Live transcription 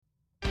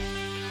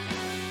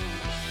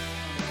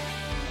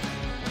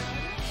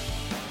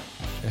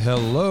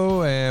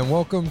Hello and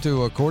welcome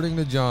to According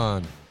to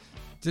John.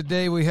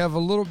 Today we have a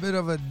little bit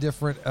of a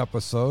different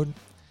episode.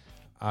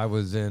 I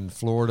was in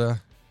Florida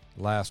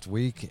last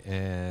week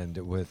and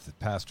with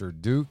Pastor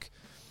Duke,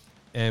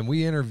 and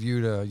we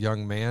interviewed a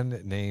young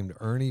man named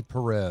Ernie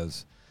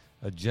Perez,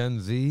 a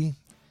Gen Z,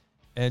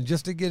 and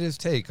just to get his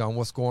take on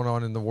what's going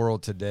on in the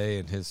world today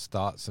and his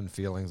thoughts and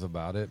feelings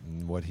about it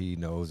and what he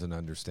knows and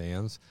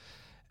understands.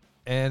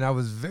 And I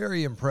was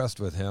very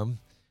impressed with him.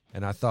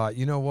 And I thought,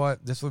 you know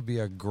what, this would be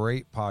a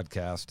great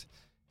podcast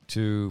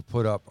to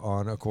put up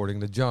on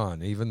According to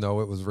John, even though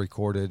it was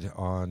recorded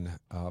on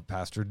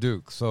Pastor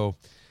Duke. So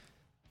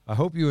I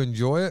hope you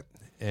enjoy it,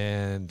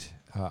 and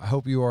I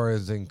hope you are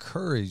as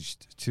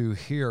encouraged to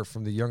hear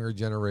from the younger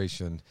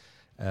generation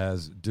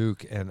as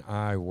Duke and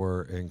I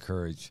were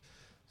encouraged.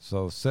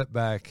 So sit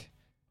back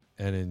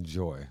and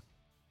enjoy.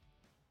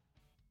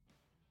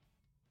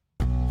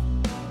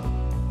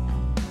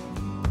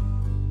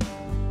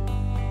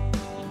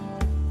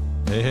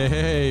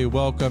 Hey,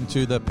 welcome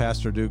to the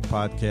Pastor Duke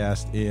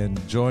podcast.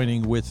 And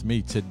joining with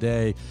me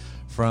today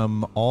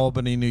from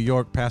Albany, New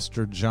York,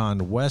 Pastor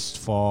John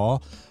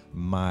Westfall,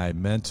 my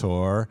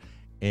mentor,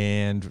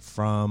 and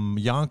from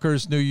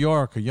Yonkers, New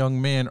York, a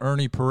young man,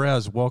 Ernie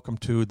Perez. Welcome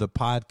to the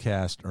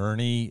podcast,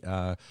 Ernie.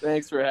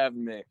 Thanks for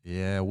having me.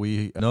 Yeah,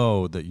 we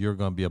know that you're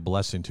going to be a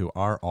blessing to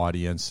our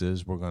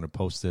audiences. We're going to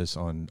post this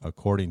on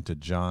According to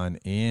John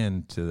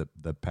and to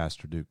the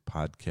Pastor Duke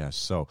podcast.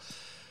 So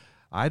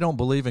I don't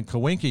believe in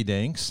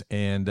coinkydinks,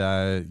 and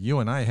you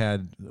and I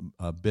had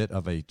a bit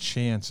of a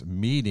chance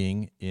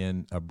meeting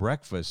in a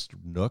breakfast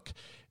nook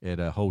at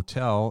a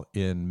hotel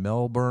in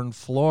Melbourne,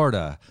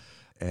 Florida.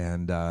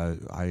 And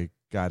I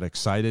got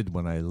excited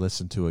when I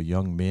listened to a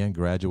young man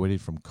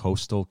graduated from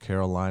Coastal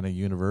Carolina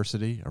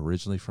University,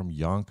 originally from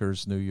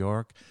Yonkers, New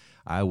York.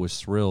 I was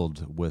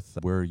thrilled with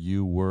where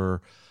you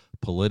were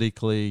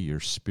politically, your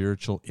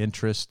spiritual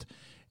interest.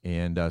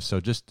 And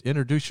so just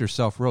introduce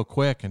yourself real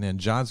quick, and then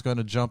John's going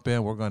to jump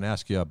in. We're going to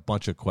ask you a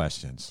bunch of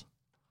questions.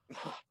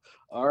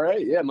 All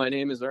right. Yeah, my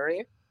name is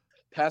Ernie.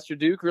 Pastor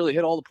Duke really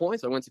hit all the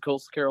points. I went to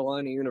Coastal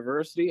Carolina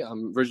University.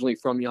 I'm originally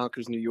from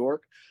Yonkers, New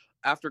York.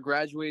 After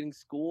graduating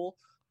school,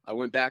 I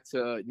went back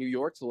to New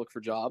York to look for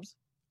jobs.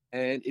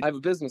 And I have a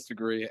business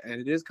degree, and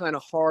it is kind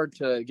of hard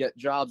to get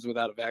jobs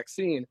without a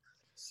vaccine.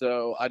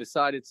 So I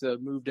decided to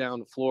move down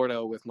to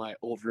Florida with my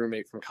old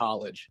roommate from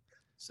college.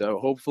 So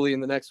hopefully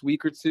in the next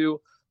week or two,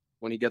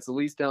 when he gets a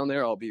lease down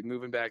there, I'll be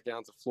moving back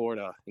down to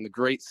Florida in the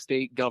great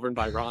state governed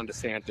by Ron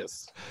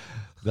DeSantis.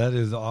 That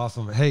is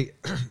awesome. Hey,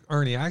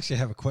 Ernie, I actually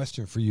have a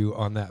question for you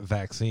on that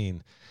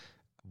vaccine.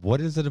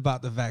 What is it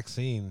about the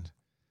vaccine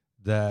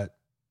that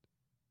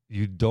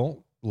you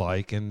don't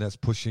like and that's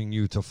pushing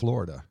you to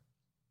Florida?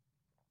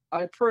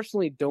 I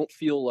personally don't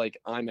feel like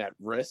I'm at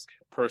risk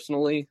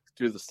personally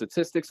through the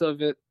statistics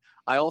of it.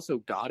 I also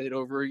got it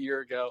over a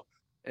year ago,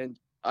 and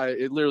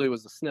it literally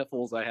was the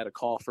sniffles. I had a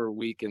cough for a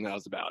week, and that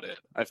was about it.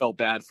 I felt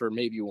bad for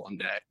maybe one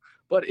day,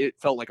 but it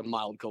felt like a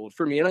mild cold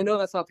for me. And I know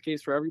that's not the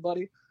case for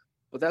everybody,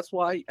 but that's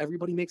why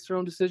everybody makes their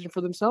own decision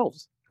for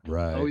themselves.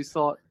 Right. I always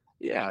thought,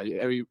 yeah,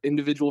 every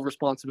individual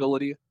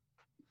responsibility.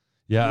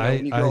 Yeah,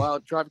 when you go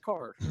out, drive a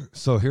car.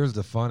 So here's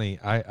the funny.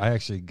 I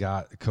actually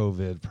got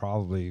COVID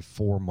probably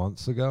 4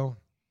 months ago,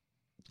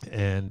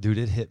 and dude,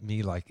 it hit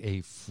me like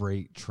a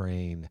freight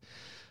train.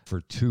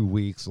 For 2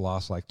 weeks,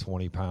 lost like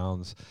 20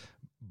 pounds.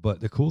 But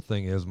the cool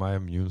thing is my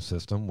immune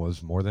system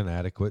was more than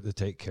adequate to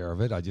take care of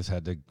it. I just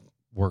had to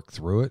work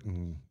through it,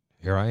 and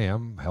here I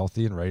am,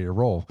 healthy and ready to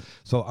roll.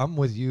 So I'm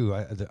with you.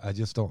 I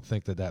just don't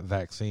think that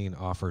vaccine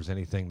offers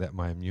anything that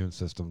my immune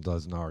system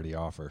doesn't already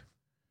offer.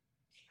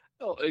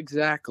 Oh,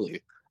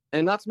 exactly.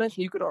 And not to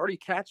mention, you could already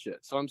catch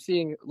it. So I'm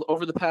seeing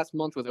over the past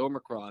month with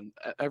Omicron,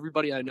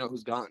 everybody I know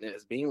who's gotten it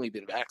has mainly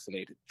been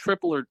vaccinated,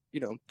 triple or,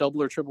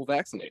 double or triple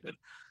vaccinated.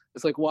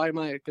 It's like, why am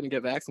I going to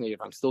get vaccinated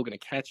if I'm still going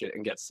to catch it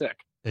and get sick?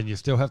 And you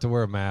still have to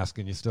wear a mask,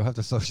 and you still have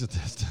to social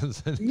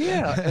distance.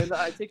 Yeah, and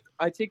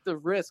I take the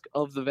risk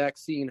of the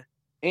vaccine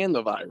and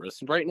the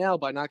virus. Right now,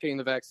 by not getting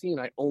the vaccine,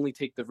 I only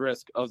take the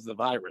risk of the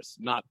virus,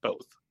 not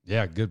both.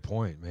 Yeah, good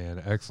point,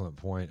 man. Excellent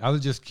point. I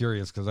was just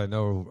curious because I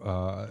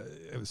know,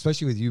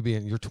 especially with you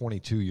you're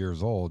 22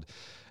 years old,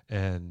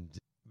 and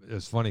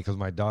it's funny because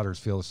my daughters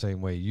feel the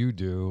same way you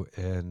do,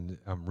 and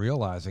I'm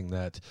realizing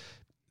that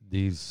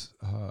these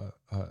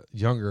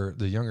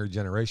the younger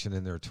generation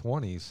in their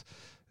 20s,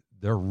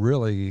 they're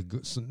really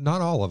good. So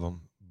not all of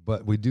them,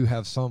 but we do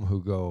have some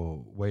who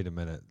go, wait a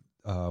minute,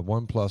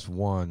 1 +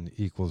 1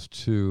 =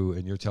 2,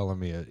 and you're telling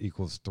me it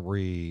equals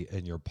 3,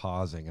 and you're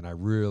pausing, and I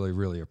really,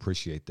 really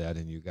appreciate that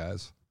in you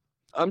guys.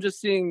 I'm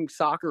just seeing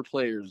soccer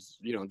players,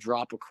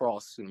 drop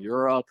across in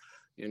Europe,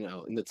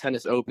 in the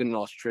tennis open in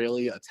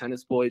Australia, a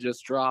tennis boy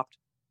just dropped.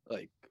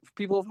 Like,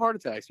 people with heart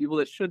attacks, people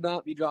that should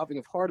not be dropping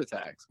of heart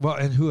attacks. Well,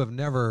 and who have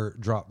never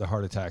dropped the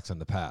heart attacks in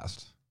the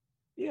past.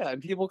 Yeah,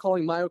 and people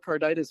calling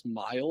myocarditis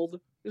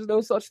mild. There's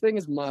no such thing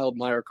as mild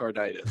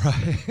myocarditis.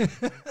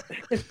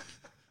 Right.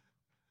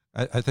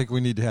 I think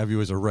we need to have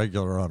you as a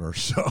regular on our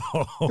show.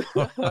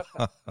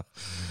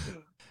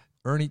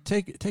 Ernie,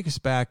 take us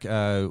back.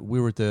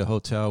 We were at the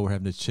hotel. We're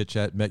having this chit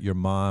chat. Met your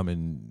mom,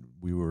 and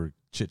we were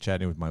chit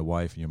chatting with my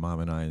wife and your mom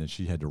and I. And then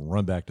she had to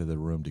run back to the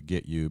room to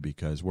get you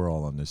because we're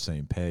all on the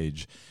same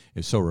page.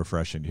 It's so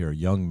refreshing to hear a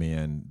young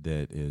man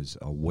that is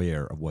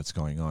aware of what's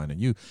going on.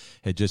 And you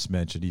had just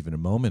mentioned even a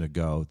moment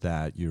ago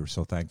that you're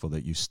so thankful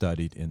that you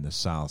studied in the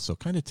South. So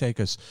kind of take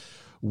us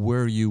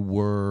where you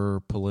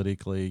were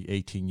politically,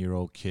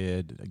 18-year-old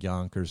kid,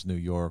 Yonkers, New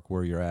York,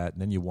 where you're at,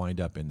 and then you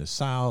wind up in the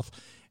South.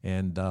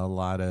 And a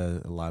lot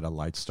of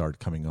lights start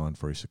coming on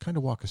for you. So kind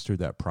of walk us through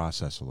that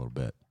process a little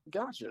bit.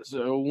 Gotcha.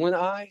 So when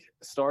I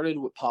started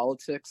with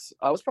politics,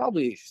 I was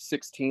probably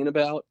 16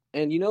 about,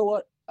 and you know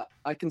what?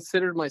 I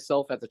considered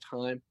myself at the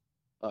time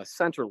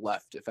center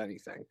left, if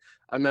anything.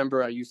 I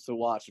remember I used to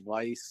watch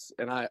Vice,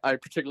 and I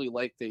particularly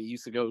liked they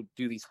used to go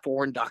do these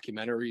foreign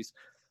documentaries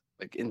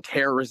like in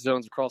terrorist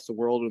zones across the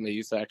world when they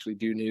used to actually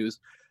do news.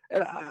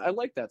 And I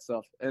like that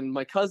stuff. And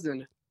my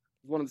cousin,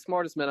 one of the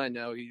smartest men I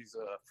know, he's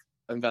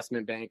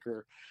investment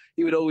banker,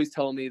 he would always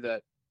tell me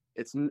that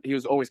he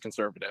was always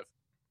conservative.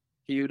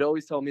 He would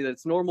always tell me that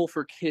it's normal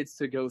for kids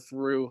to go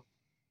through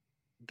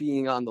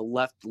being on the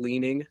left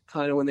leaning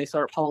kind of when they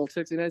start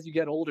politics, and as you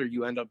get older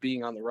you end up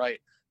being on the right.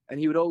 And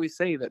he would always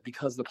say that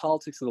because the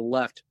politics of the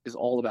left is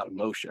all about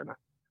emotion,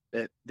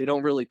 that they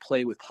don't really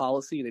play with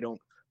policy, they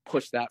don't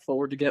push that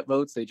forward to get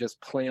votes, they just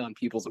play on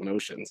people's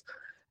emotions.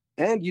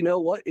 And you know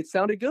what, it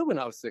sounded good when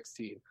I was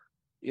 16.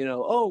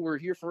 Oh, we're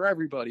here for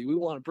everybody, we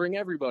want to bring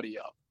everybody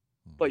up.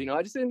 But,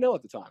 I just didn't know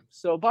at the time.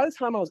 So by the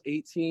time I was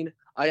 18,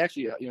 I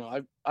actually,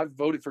 I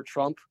voted for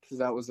Trump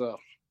because I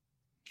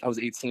was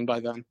 18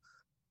 by then.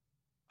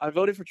 I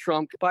voted for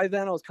Trump. By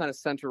then I was kind of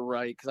center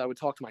right because I would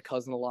talk to my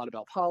cousin a lot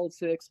about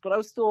politics, but I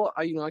was still,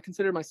 I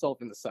considered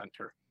myself in the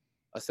center,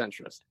 a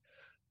centrist.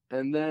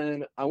 And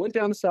then I went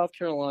down to South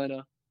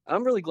Carolina.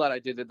 I'm really glad I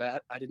did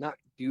that. I did not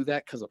do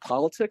that because of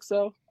politics,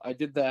 though. I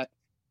did that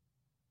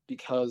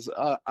because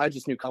I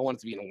just knew I wanted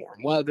to be in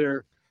warm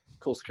weather.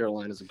 Coastal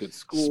Carolina is a good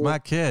school.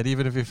 Smart kid,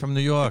 even if you're from New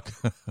York.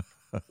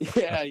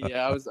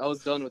 yeah. I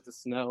was done with the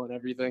snow and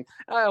everything.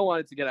 I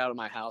wanted to get out of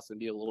my house and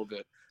be a little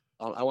bit.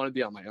 I wanted to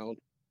be on my own.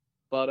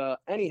 But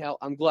anyhow,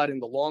 I'm glad in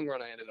the long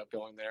run I ended up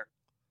going there.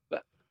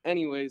 But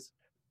anyways,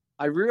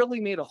 I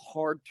really made a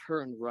hard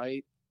turn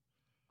right.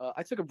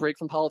 I took a break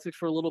from politics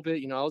for a little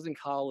bit. I was in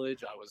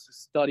college. I was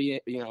studying.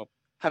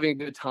 Having a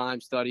good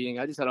time studying.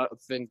 I just had other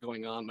things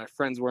going on. My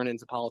friends weren't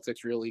into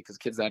politics really because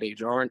kids that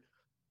age aren't.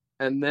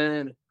 And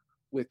then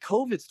with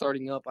COVID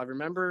starting up, I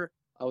remember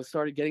I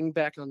started getting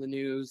back on the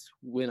news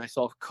when I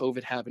saw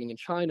COVID happening in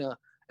China,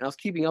 and I was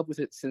keeping up with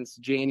it since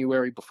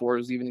January before it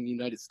was even in the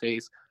United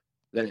States.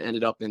 Then it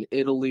ended up in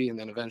Italy, and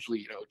then eventually,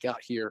 it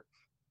got here.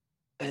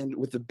 And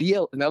with and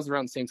that was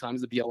around the same time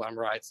as the BLM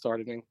riot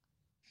started.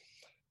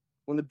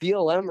 When the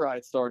BLM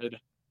riot started,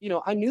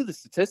 I knew the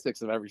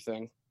statistics of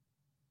everything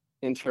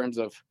in terms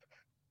of,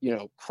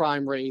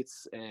 crime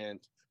rates and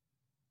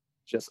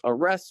just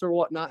arrests or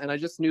whatnot. And I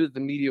just knew that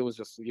the media was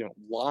just,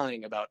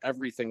 lying about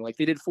everything like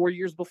they did 4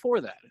 years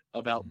before that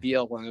about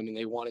BLM, and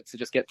they wanted to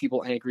just get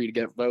people angry to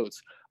get votes.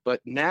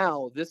 But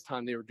now, this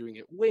time, they were doing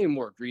it way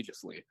more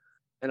egregiously.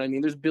 And I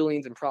mean, there's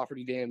billions in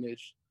property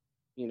damage,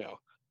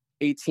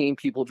 18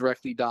 people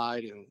directly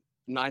died and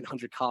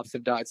 900 cops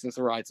have died since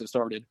the riots have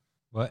started.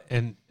 Well,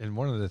 and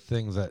one of the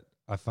things that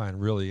I find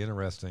really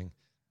interesting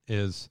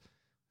is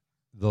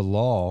the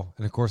law,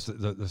 and of course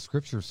the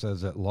scripture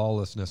says that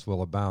lawlessness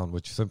will abound,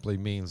 which simply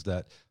means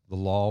that the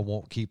law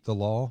won't keep the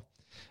law.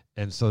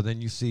 And so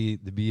then you see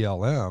the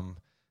BLM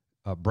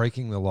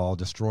breaking the law,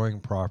 destroying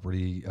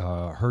property,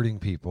 hurting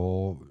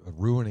people,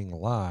 ruining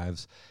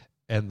lives,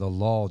 and the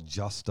law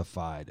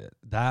justified it.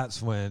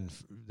 That's when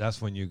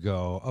you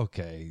go,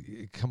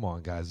 okay, come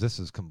on, guys, this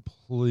is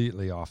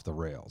completely off the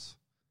rails.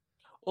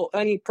 Well,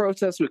 any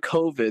protest with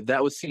COVID,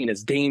 that was seen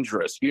as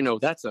dangerous.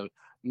 That's a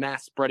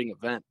mass spreading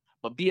event.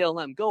 But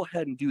BLM, go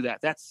ahead and do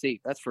that. That's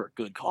safe. That's for a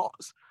good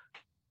cause.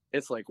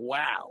 It's like,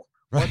 wow,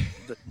 right.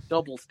 What's the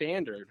double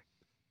standard?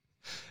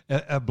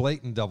 A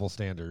blatant double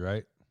standard,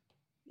 right?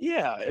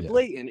 Yeah,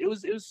 blatant. It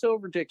was so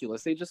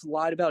ridiculous. They just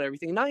lied about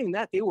everything. Not even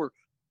that.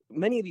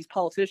 Many of these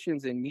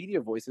politicians and media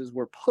voices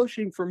were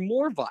pushing for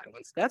more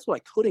violence. That's what I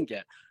couldn't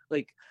get.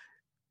 Like,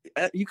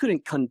 you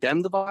couldn't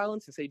condemn the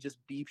violence and say just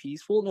be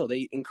peaceful. No,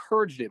 they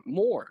encouraged it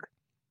more,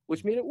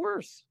 which made it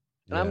worse.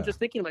 And I'm just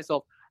thinking to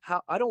myself,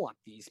 I don't want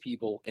these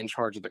people in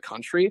charge of the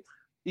country.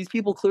 These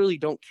people clearly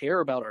don't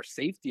care about our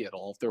safety at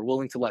all if they're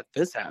willing to let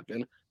this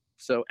happen.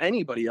 So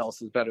anybody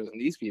else is better than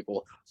these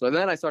people. So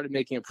then I started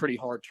making a pretty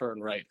hard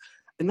turn right.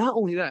 And not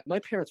only that, my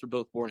parents were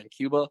both born in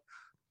Cuba.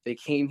 They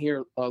came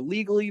here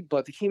legally,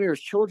 but they came here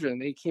as children.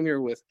 They came here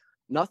with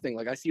nothing.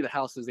 Like, I see the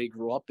houses they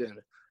grew up in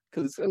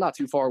because it's not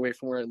too far away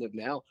from where I live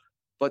now.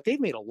 But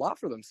they've made a lot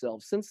for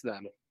themselves since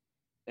then.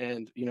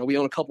 And, we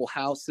own a couple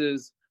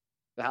houses.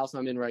 The house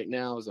I'm in right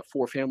now is a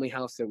 4-family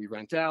house that we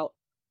rent out.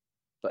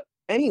 But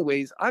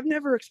anyways, I've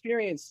never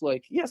experienced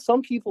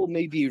some people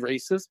may be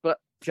racist, but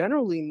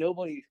generally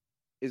nobody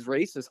is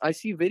racist. I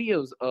see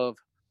videos of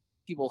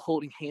people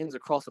holding hands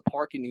across a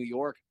park in New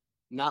York,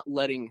 not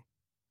letting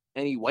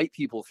any white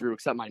people through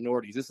except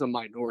minorities. This is a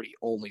minority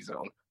only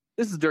zone.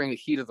 This is during the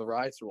heat of the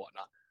riots or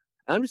whatnot.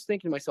 And I'm just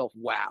thinking to myself,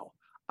 wow,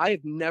 I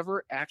have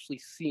never actually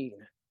seen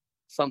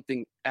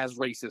something as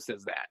racist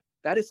as that.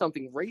 That is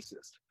something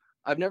racist.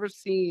 I've never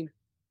seen,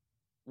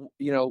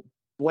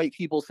 white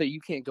people say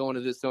you can't go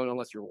into this zone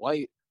unless you're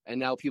white. And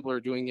now people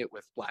are doing it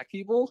with black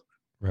people.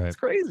 Right. It's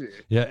crazy.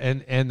 Yeah,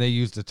 and they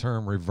use the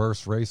term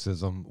reverse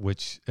racism,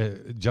 which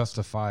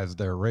justifies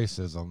their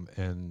racism,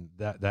 and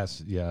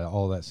that's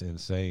all that's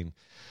insane.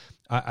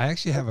 I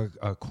actually have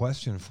a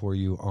question for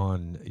you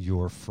on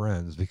your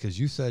friends, because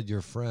you said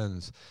your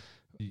friends,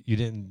 you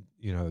didn't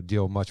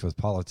deal much with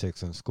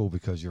politics in school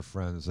because your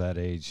friends that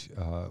age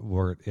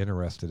weren't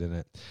interested in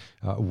it.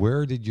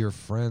 Where did your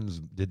friends,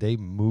 did they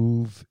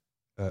move?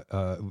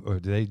 Or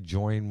did they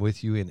join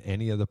with you in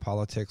any of the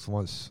politics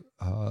once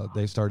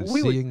they started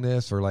seeing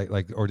this, or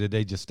or did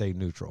they just stay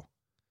neutral?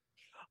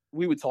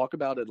 We would talk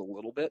about it a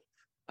little bit.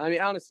 I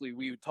mean, honestly,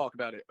 we would talk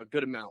about it a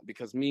good amount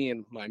because me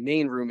and my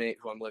main roommate,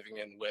 who I'm living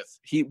in with,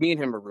 me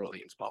and him are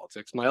really into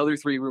politics. My other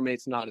 3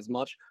 roommates, not as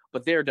much,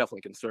 but they're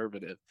definitely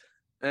conservative.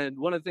 And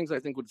one of the things I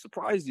think would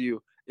surprise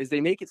you is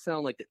they make it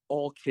sound like that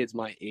all kids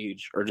my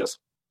age are just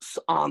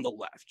on the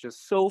left,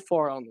 just so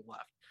far on the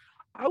left.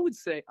 I would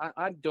say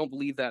I don't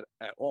believe that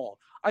at all.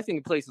 I think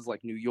in places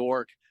like New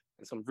York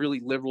and some really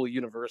liberal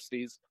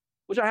universities,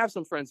 which I have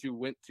some friends who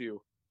went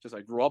to, just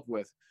I grew up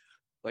with,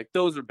 like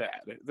those are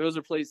bad. Those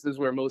are places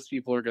where most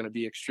people are going to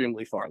be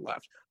extremely far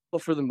left.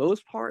 But for the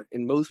most part,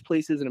 in most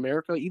places in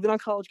America, even on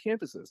college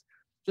campuses,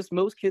 just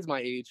most kids my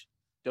age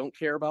don't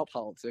care about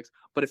politics.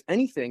 But if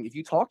anything, if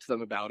you talk to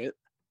them about it,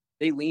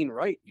 they lean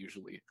right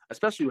usually,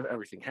 especially with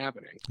everything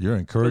happening. You're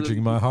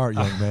encouraging my heart,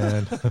 young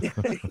man.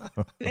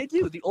 They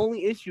do. The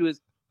only issue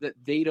is that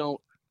they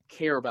don't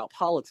care about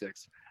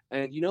politics.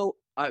 And,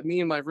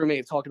 me and my roommate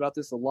have talked about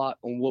this a lot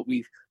on what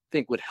we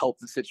think would help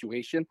the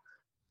situation.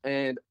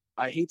 And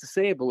I hate to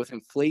say it, but with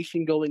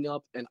inflation going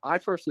up, and I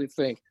personally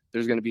think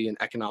there's going to be an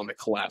economic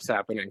collapse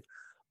happening.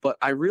 But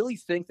I really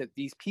think that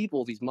these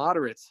people, these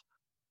moderates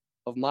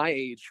of my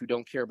age who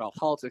don't care about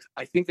politics,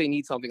 I think they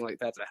need something like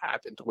that to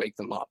happen to wake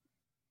them up.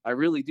 I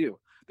really do,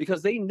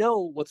 because they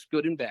know what's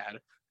good and bad.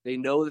 They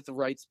know that the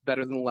right's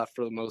better than the left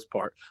for the most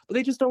part, but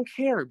they just don't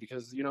care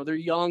because, they're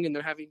young and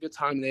they're having a good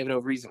time and they have no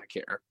reason to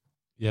care.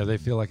 Yeah, they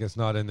feel like it's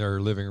not in their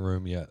living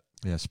room yet.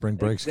 Yeah, spring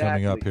break's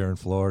coming up here in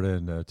Florida,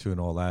 and tune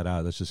all that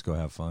out. Let's just go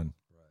have fun.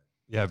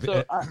 Yeah,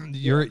 so,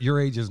 your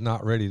age is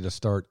not ready to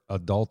start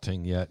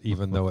adulting yet,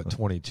 even though at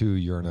 22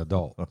 you're an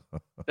adult.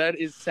 That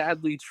is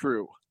sadly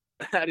true.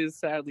 That is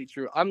sadly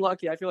true. I'm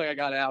lucky. I feel like I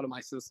got it out of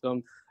my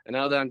system, and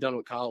now that I'm done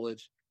with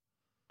college,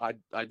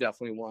 I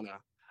definitely want to,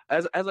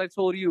 as I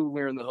told you when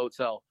we were in the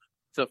hotel,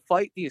 to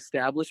fight the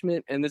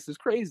establishment, and this is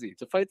crazy,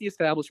 to fight the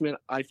establishment,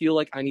 I feel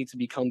like I need to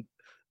become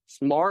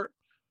smart,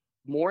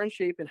 more in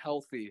shape and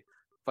healthy,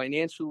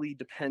 financially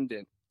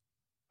dependent.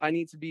 I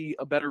need to be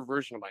a better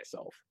version of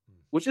myself,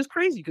 which is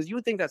crazy because you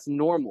would think that's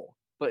normal,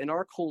 but in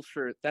our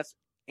culture, that's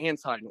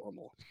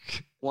anti-normal.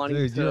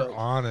 Dude, you're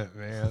on it,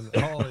 man.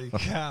 Holy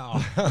cow.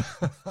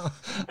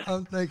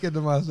 I'm thinking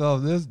to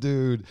myself, this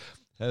dude,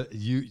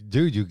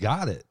 you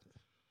got it.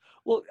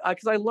 Well,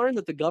 because I learned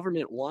that the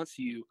government wants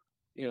you,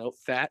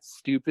 fat,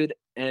 stupid,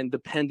 and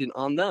dependent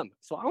on them.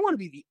 So I want to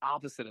be the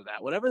opposite of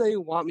that. Whatever they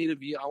want me to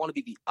be, I want to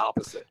be the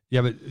opposite.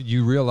 Yeah, but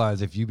you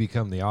realize if you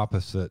become the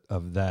opposite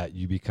of that,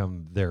 you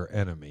become their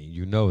enemy.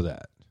 You know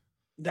that.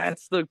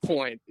 That's the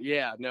point.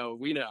 Yeah, no,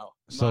 we know.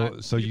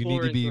 So you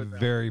need to be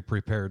very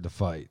prepared to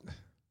fight.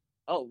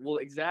 Oh, well,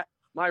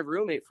 my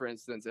roommate, for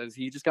instance, as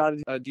he just got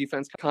a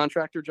defense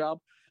contractor job,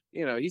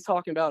 he's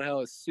talking about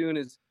how as soon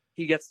as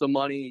he gets the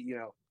money,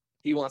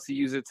 he wants to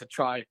use it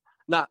to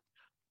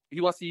he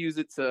wants to use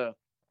it to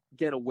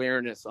get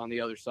awareness on the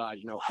other side,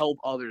 help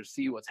others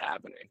see what's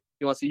happening.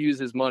 He wants to use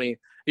his money.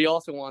 He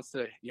also wants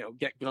to,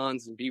 get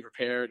guns and be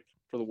prepared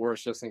for the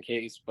worst just in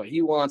case. But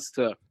he wants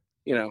to,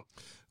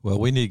 Well,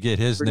 we need to get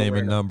his name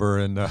and number,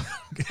 and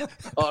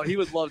oh, he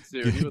would love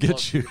to.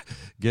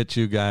 Get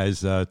you guys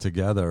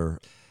together.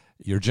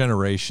 Your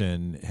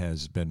generation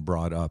has been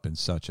brought up in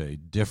such a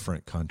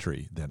different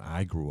country than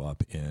I grew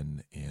up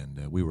in,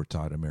 and we were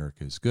taught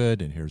America is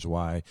good, and here's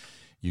why.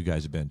 You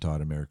guys have been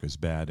taught America is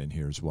bad, and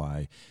here's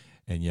why.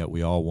 And yet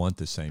we all want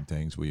the same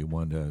things. We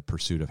want a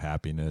pursuit of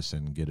happiness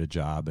and get a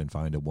job and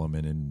find a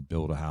woman and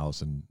build a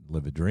house and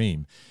live a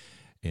dream.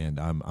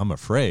 And I'm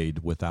afraid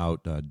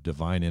without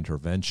divine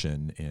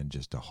intervention and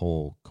just a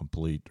whole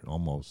complete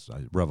almost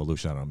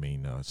revolution, I don't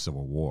mean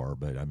civil war,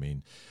 but I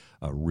mean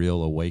a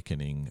real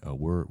awakening,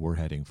 we're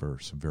heading for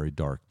some very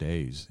dark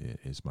days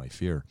is my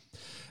fear.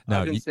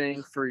 Now, I've been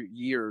saying for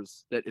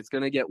years that it's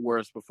going to get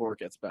worse before it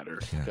gets better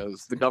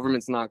because the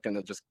government's not going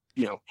to just,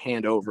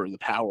 hand over the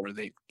power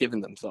they've given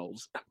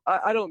themselves.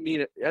 I don't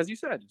mean it, as you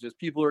said, just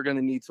people are going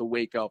to need to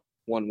wake up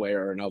one way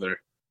or another.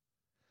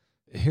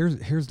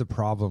 Here's the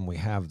problem we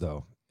have,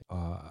 though.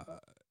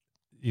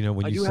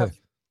 When you said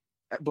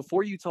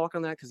before you talk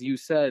on that, because you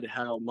said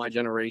how my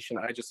generation,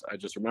 I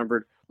just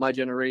remembered my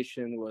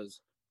generation was,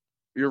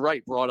 you're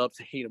right, brought up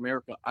to hate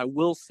America. I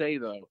will say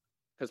though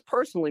Because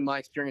personally, my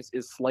experience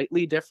is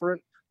slightly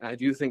different. And I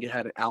do think it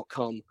had an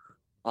outcome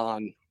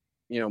on,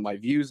 my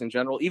views in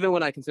general. Even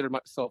when I considered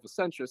myself a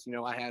centrist,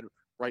 I had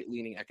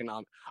right-leaning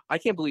economic. I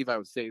can't believe I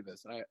would say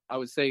this. I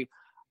would say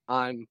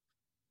I'm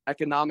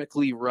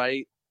economically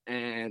right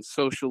and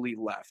socially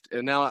left.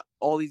 And now,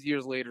 all these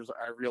years later,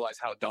 I realize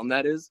how dumb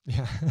that is.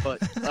 Yeah.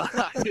 But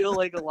I feel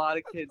like a lot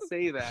of kids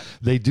say that.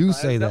 They do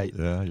say that.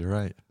 Yeah, you're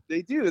right.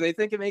 They do. They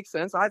think it makes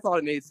sense. I thought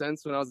it made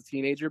sense when I was a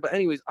teenager. But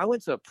anyways, I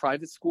went to a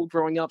private school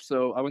growing up.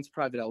 So I went to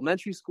private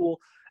elementary school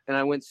and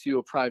I went to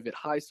a private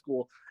high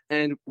school.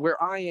 And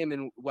where I am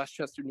in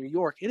Westchester, New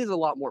York, it is a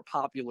lot more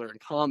popular and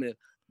common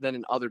than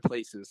in other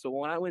places. So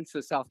when I went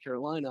to South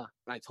Carolina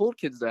and I told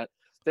kids that,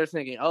 they're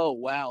thinking, oh,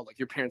 wow, like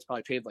your parents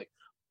probably paid like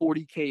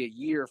 $40K a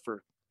year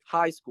for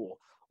high school,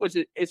 which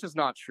it's just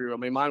not true. I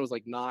mean, mine was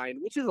like 9,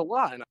 which is a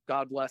lot. And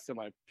God bless them.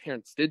 My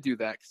parents did do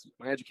that because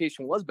my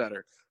education was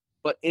better.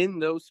 But in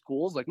those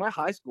schools, like my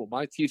high school,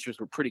 my teachers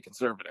were pretty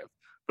conservative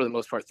for the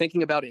most part.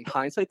 Thinking about it in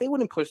hindsight, they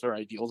wouldn't push their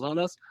ideals on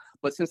us.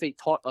 But since they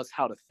taught us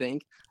how to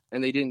think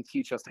and they didn't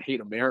teach us to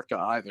hate America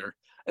either,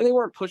 and they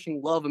weren't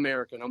pushing love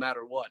America no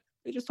matter what,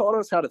 they just taught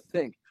us how to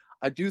think.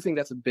 I do think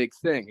that's a big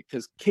thing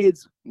because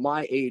kids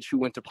my age who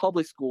went to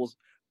public schools,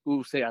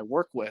 who say I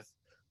work with,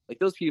 like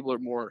those people are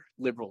more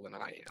liberal than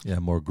I am. Yeah,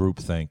 more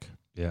groupthink.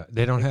 Yeah,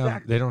 they don't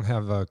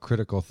have a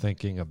critical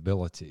thinking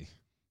ability.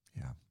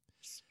 Yeah,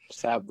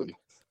 sadly.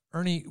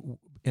 Ernie,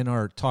 in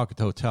our talk at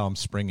the hotel, I'm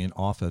springing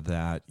off of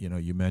that.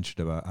 You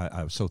mentioned about,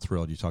 I was so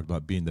thrilled. You talked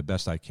about being the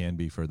best I can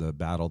be for the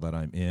battle that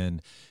I'm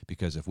in,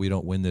 because if we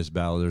don't win this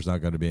battle, there's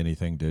not going to be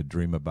anything to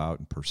dream about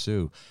and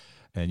pursue.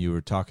 And you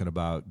were talking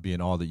about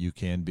being all that you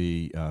can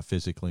be,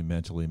 physically,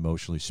 mentally,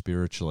 emotionally,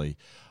 spiritually.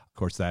 Of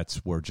course,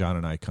 that's where John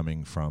and I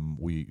coming from.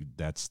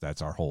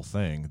 That's our whole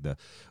thing.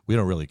 We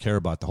don't really care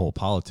about the whole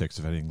politics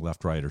of anything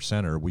left, right, or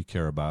center. We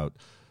care about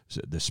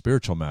the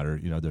spiritual matter.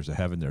 There's a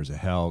heaven, there's a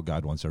hell.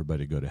 God wants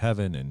everybody to go to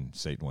heaven, and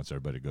Satan wants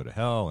everybody to go to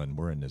hell. And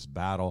we're in this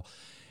battle.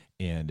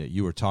 And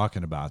you were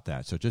talking about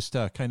that. So just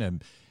kind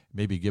of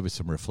maybe give us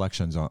some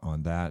reflections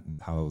on that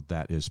and how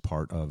that is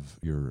part of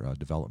your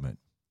development.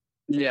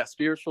 Yeah,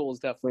 spiritual is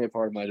definitely a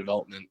part of my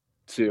development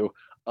too.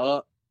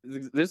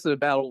 This is a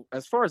battle,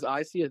 as far as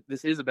I see it,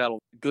 this is a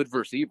battle, good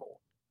versus evil.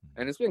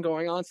 And it's been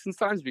going on since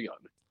time's begun.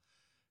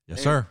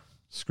 Yes, sir.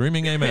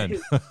 Screaming amen.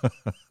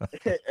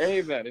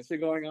 Amen. It's been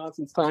going on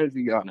since time's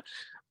begun.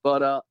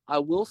 But I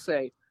will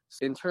say,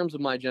 in terms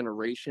of my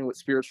generation with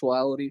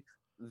spirituality,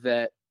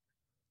 that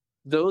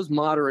those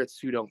moderates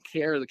who don't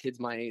care, the kids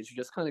my age, who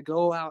just kind of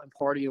go out and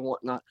party and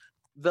whatnot,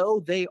 though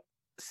they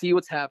see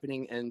what's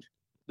happening and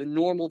the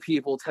normal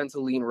people tend to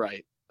lean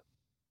right.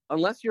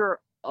 Unless you're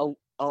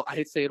I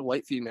hate to say it,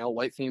 white female.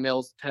 White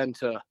females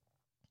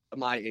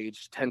my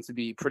age, tend to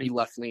be pretty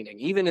left-leaning,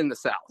 even in the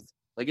South.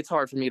 Like, it's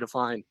hard for me to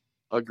find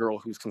a girl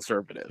who's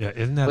conservative. Yeah,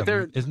 isn't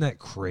that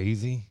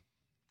crazy?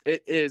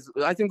 It is.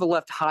 I think the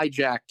left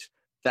hijacked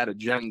that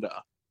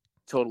agenda.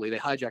 Totally. They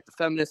hijacked the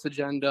feminist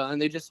agenda,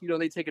 and they just,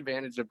 they take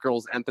advantage of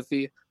girls'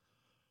 empathy.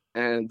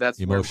 And that's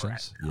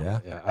emotions. Yeah.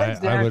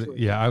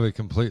 Exactly. I would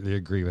completely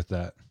agree with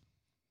that.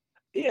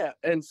 Yeah,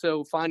 and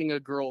so finding a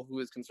girl who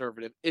is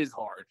conservative is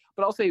hard.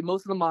 But I'll say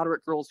most of the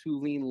moderate girls who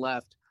lean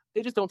left,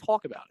 they just don't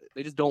talk about it.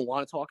 They just don't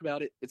want to talk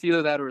about it. It's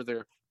either that or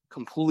they're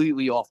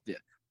completely off the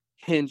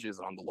hinges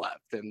on the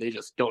left, and they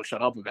just don't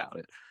shut up about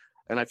it.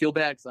 And I feel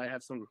bad because I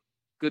have some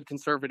good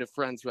conservative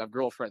friends who have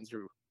girlfriends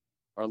who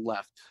are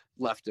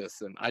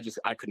leftists, and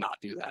I could not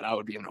do that. I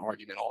would be in an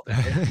argument all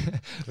day.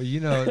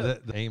 Well,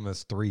 the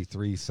Amos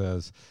 3:3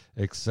 says,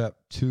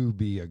 "Except two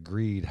be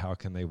agreed, how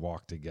can they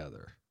walk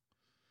together?"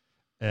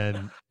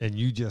 And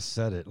you just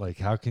said it. Like,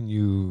 how can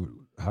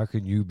you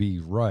be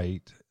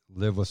right,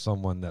 live with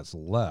someone that's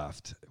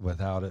left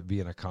without it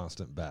being a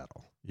constant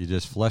battle? You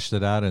just fleshed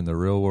it out in the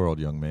real world,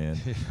 young man.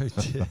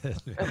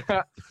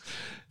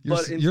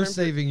 You're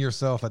saving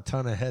yourself a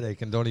ton of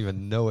headache and don't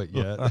even know it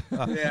yet.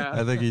 Yeah,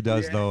 I think he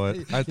does know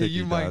it. I think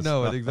you might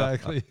know it,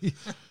 exactly.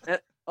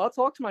 I'll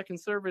talk to my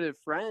conservative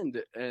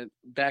friend and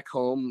back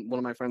home, one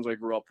of my friends I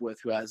grew up with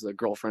who has a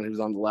girlfriend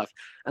who's on the left.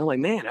 And I'm like,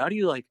 man, how do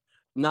you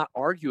not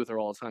argue with her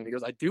all the time? He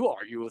goes, I do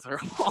argue with her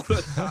all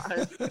the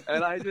time.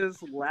 And I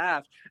just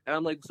laughed. And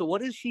I'm like, so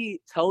what does she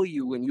tell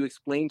you when you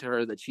explain to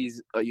her that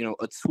she's a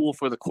tool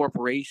for the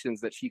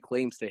corporations that she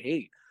claims to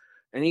hate?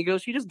 And he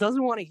goes, she just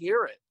doesn't want to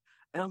hear it.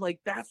 And I'm like,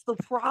 that's the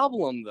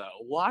problem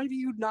though. Why do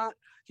you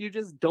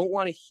just don't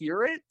want to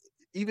hear it,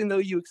 even though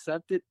you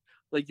accept it,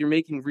 like you're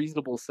making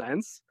reasonable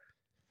sense?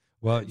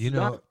 Well,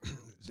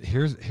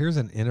 here's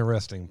an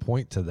interesting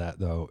point to that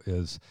though,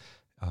 is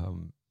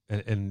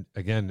and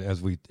again,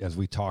 as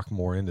we talk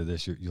more into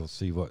this, you'll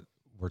see what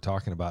we're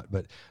talking about.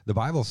 But the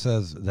Bible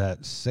says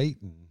that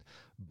Satan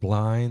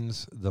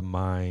blinds the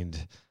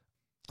mind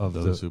of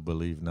those who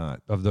believe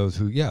not, of those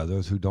who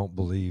don't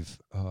believe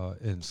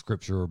in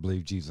Scripture or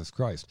believe Jesus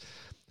Christ.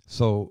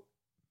 So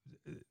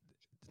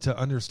to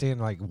understand,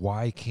 like,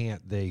 why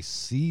can't they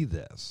see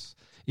this?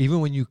 even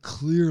when you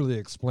clearly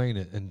explain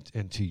it,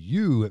 and to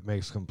you it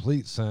makes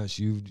complete sense.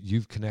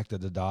 You've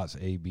connected the dots,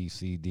 A, B,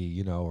 C, D,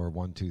 you know, or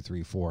 1, 2,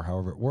 3, 4,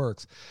 however it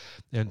works.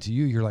 And to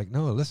you, you're like,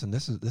 no, listen,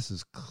 this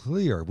is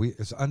clear.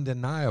 It's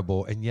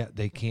undeniable, and yet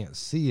they can't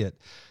see it.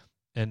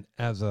 And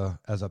as a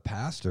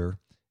pastor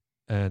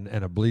and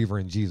a believer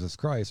in Jesus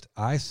Christ,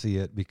 I see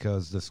it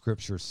because the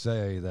scriptures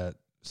say that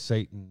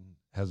Satan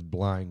has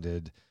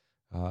blinded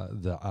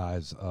the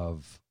eyes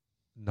of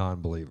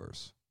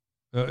non-believers.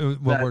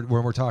 When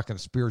we're talking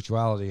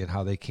spirituality and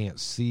how they can't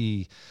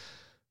see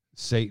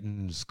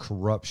Satan's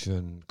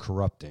corrupting.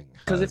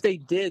 Because if they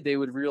did, they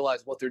would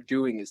realize what they're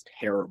doing is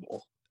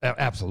terrible.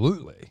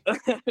 Absolutely.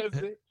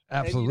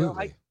 Absolutely.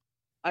 And,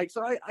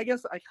 I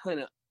guess I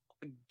kind of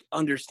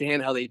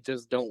understand how they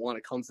just don't want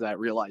to come to that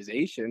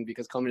realization,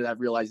 because coming to that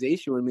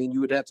realization would mean you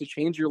would have to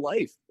change your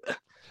life.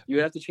 You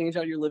would have to change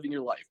how you're living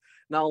your life,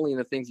 not only in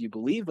the things you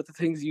believe, but the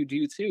things you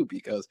do too.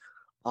 Because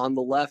on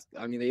the left,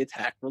 I mean, they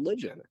attack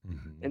religion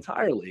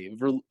entirely.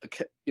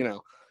 You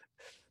know.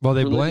 Well,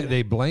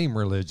 they blame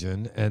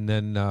religion, and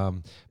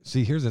then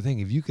see. Here's the thing: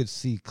 if you could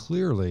see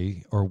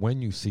clearly, or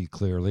when you see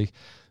clearly,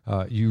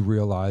 you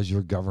realize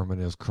your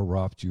government is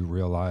corrupt. You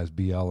realize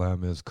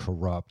BLM is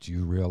corrupt.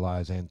 You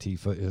realize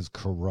Antifa is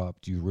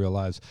corrupt. You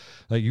realize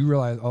all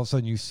of a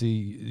sudden you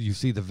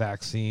see the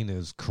vaccine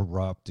is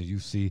corrupt. You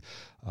see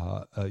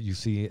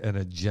an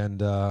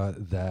agenda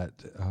that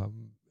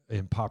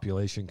in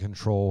population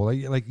control.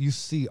 Like you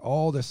see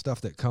all this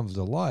stuff that comes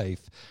to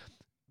life.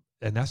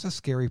 And that's a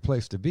scary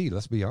place to be.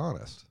 Let's be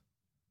honest.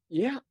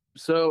 Yeah.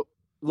 So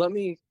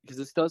because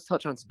this does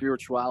touch on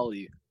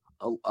spirituality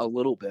a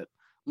little bit.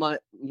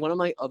 One of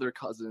my other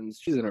cousins,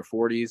 she's in her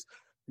 40s.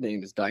 Her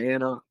name is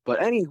Diana.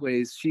 But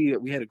anyways,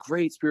 we had a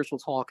great spiritual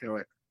talk. And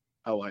we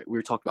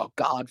were talking about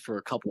God for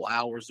a couple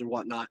hours or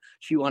whatnot.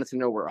 She wanted to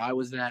know where I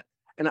was at.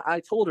 And I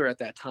told her at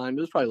that time,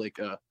 it was probably like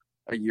a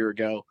year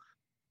ago,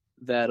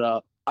 that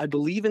I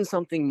believe in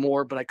something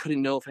more, but I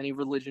couldn't know if any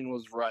religion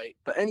was right.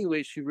 But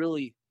anyway, she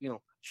really,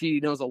 she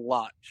knows a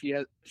lot. She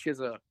has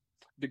a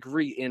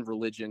degree in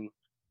religion,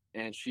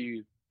 and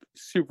she's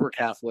super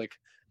Catholic.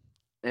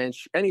 And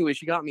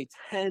she got me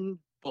 10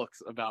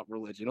 books about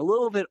religion. A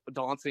little bit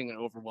daunting and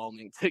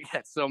overwhelming to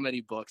get so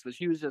many books, but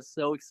she was just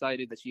so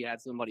excited that she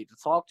had somebody to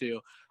talk to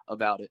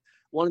about it.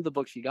 One of the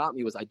books she got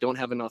me was I Don't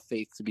Have Enough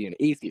Faith to Be an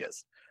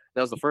Atheist.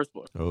 That was the first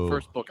book. Oh,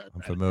 first book I read.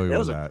 I'm familiar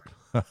with that.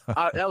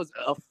 That was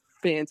a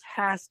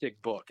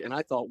fantastic book. And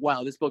I thought,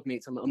 wow, this book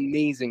made some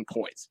amazing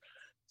points.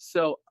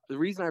 So the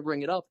reason I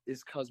bring it up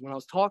is because when I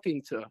was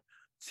talking to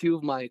two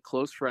of my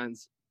close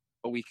friends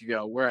a week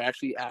ago, where I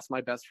actually asked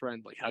my best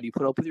friend, like, how do you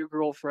put up with your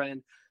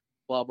girlfriend?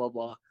 Blah, blah,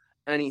 blah.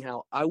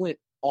 Anyhow, I went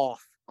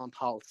off on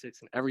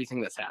politics and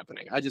everything that's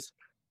happening. I just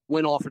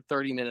went off for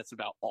 30 minutes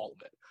about all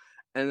of it.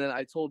 And then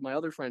I told my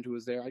other friend who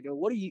was there, I go,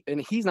 what do you,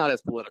 and he's not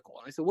as political.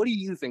 And I said, what do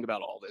you think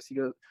about all this?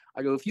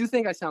 I go, if you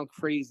think I sound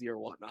crazy or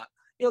whatnot,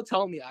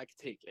 tell me I could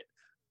take it.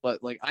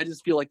 But like, I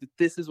just feel like that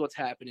this is what's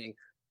happening,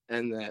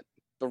 and that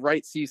the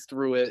right sees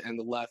through it and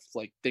the left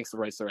thinks the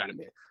right's their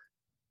enemy.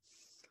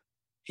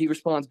 He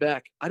responds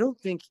back, I don't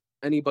think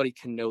anybody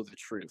can know the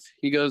truth.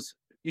 He goes,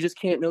 you just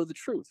can't know the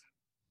truth.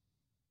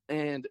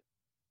 And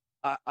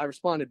I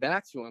responded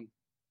back to him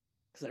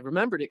because I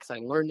remembered it because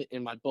I learned it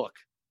in my book.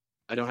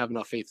 I Don't Have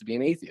Enough Faith to Be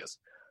an Atheist.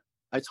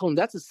 I told him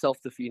that's a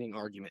self-defeating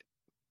argument.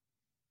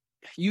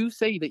 You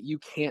say that you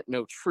can't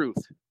know truth,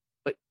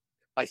 but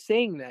by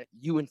saying that,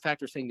 you in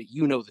fact are saying that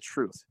you know the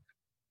truth,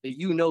 that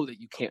you know that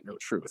you can't know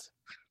truth.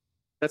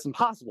 That's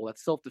impossible.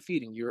 That's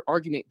self-defeating. Your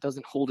argument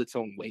doesn't hold its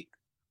own weight.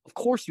 Of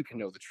course you can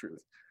know the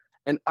truth.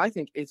 And I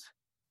think it's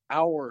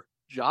our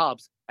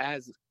jobs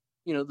as,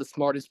 the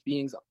smartest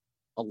beings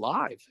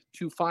alive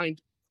to find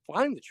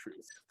the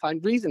truth,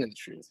 find reason in the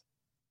truth.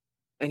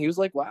 And he was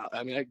like, wow,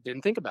 I mean, I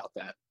didn't think about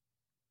that.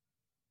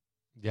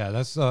 Yeah,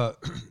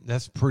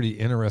 that's pretty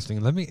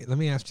interesting. Let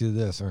me ask you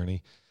this,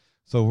 Ernie.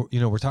 So,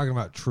 we're talking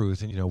about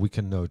truth, and, we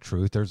can know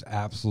truth. There's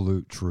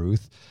absolute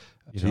truth.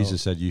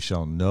 Jesus said, you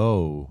shall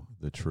know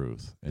the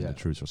truth, and the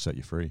truth will set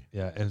you free.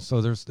 Yeah, and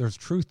so there's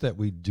truth that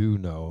we do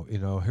know.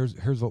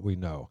 Here's what we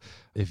know.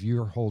 If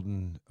you're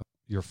holding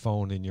your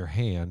phone in your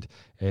hand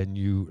and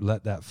you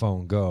let that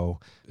phone go,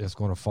 it's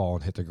going to fall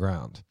and hit the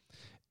ground.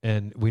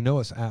 And we know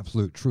it's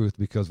absolute truth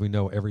because we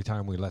know every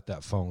time we let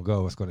that phone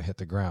go, it's going to hit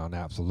the ground.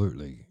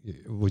 Absolutely.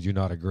 Would you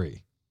not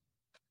agree?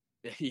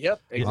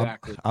 Yep,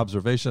 exactly.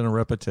 Observation and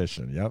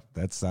repetition. Yep,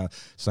 that's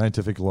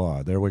scientific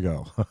law. There we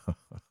go.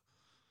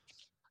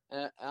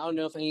 I don't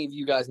know if any of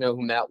you guys know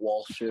who Matt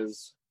Walsh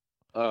is.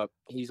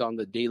 He's on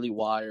the Daily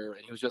Wire,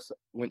 and he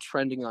went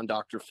trending on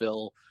Dr.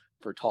 Phil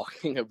for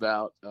talking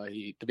about,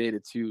 he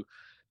debated two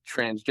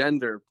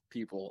transgender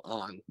people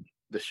on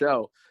the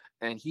show.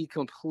 And he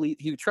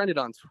trended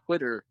on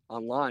Twitter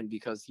online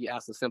because he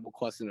asked a simple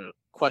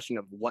question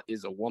of what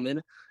is a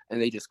woman,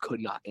 and they just could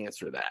not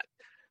answer that.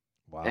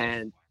 Wow.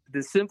 And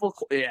the simple,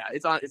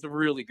 it's a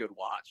really good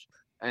watch.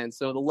 And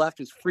so the left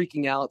is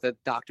freaking out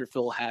that Dr.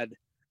 Phil had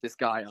this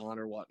guy on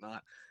or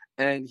whatnot.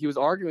 And he was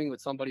arguing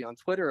with somebody on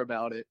Twitter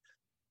about it.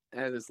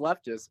 and this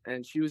leftist,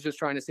 and she was just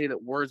trying to say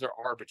that words are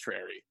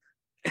arbitrary.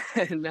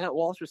 And Matt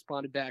Walsh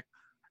responded back,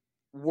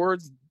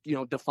 words,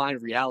 define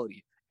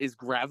reality. Is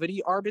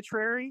gravity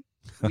arbitrary?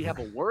 We have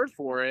a word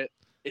for it.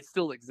 It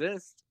still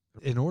exists.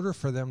 In order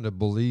for them to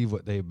believe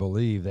what they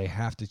believe, they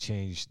have to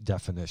change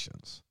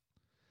definitions.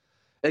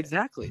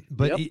 Exactly.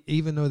 But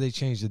even though they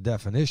change the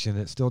definition,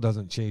 it still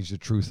doesn't change the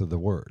truth of the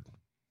word.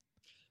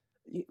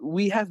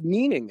 We have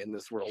meaning in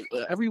this world.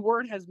 Every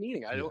word has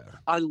meaning.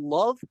 I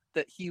love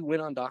that he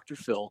went on Dr.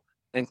 Phil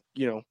and,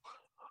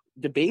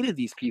 debated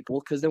these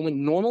people, because then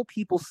when normal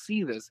people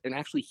see this and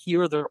actually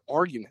hear their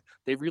argument,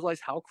 they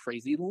realize how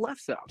crazy the left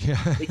sounds. Yeah.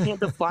 They can't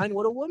define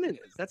what a woman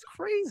is. That's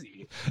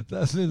crazy.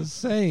 That's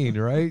insane,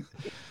 right?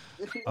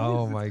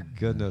 Oh my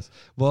goodness.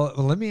 Well,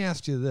 let me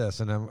ask you this,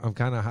 and I'm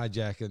kind of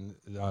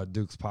hijacking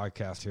Duke's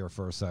podcast here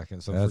for a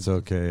second. So that's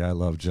okay. I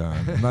love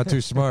John. I'm not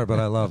too smart, but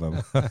I love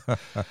him.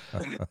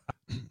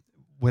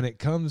 When it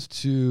comes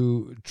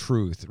to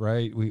truth,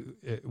 right?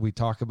 We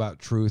talk about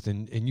truth,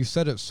 and you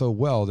said it so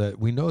well that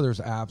we know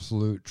there's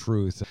absolute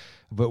truth,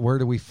 but where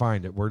do we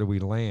find it? Where do we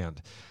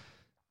land?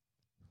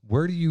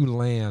 Where do you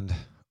land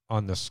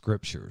on the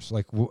scriptures,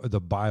 like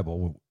the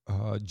Bible?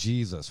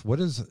 Jesus,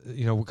 what is,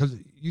 because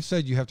you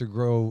said you have to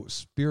grow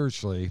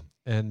spiritually,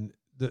 and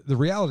the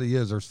reality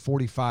is there's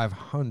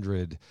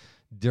 4,500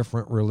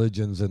 different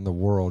religions in the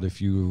world if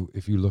you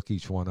look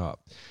each one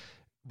up.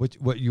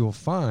 What you'll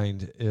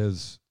find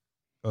is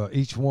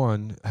each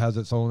one has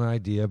its own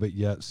idea, but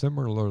yet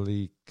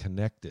similarly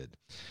connected.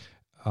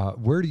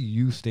 Where do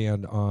you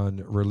stand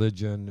on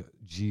religion,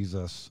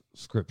 Jesus,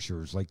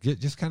 scriptures? Like,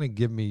 just kind of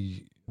give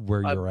me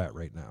where you're at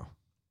right now.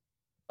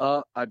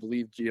 I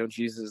believe,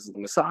 Jesus is the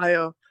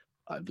Messiah.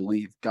 I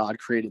believe God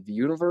created the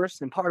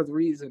universe. And part of the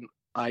reason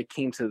I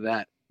came to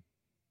that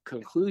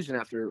conclusion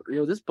after,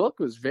 this book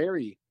was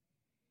very,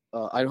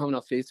 I don't have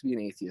enough faith to be an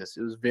atheist.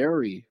 It was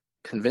very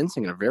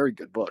convincing and a very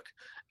good book.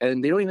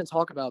 And they don't even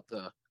talk about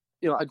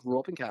I grew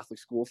up in Catholic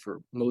school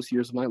for most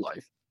years of my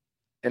life,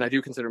 and I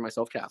do consider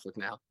myself Catholic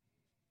now.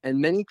 And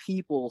many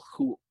people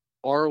who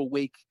are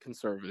awake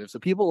conservatives, so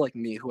people like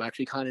me who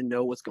actually kind of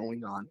know what's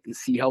going on and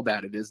see how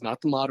bad it is,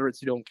 not the moderates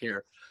who don't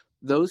care,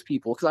 those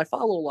people, because I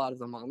follow a lot of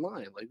them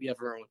online. Like, we have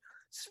our own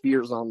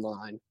spheres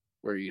online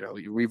where,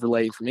 we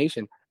relay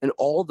information, and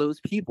all those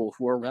people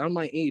who are around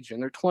my age in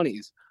their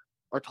 20s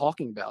are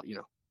talking about,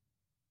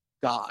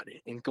 God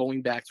and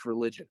going back to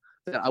religion.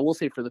 That I will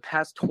say, for the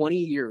past 20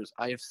 years,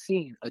 I have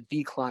seen a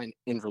decline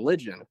in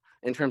religion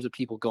in terms of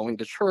people going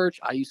to church.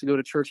 I used to go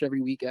to church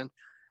every weekend,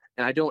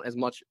 and I don't as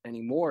much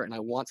anymore, and I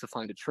want to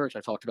find a church. I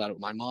talked about it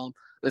with my mom.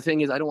 The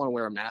thing is, I don't want to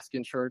wear a mask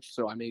in church,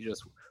 so I may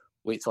just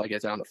wait till I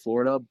get down to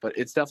Florida, but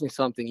it's definitely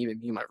something even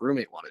me and my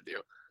roommate want to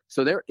do.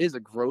 So there is a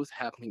growth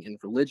happening in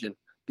religion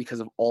because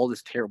of all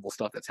this terrible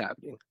stuff that's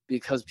happening,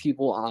 because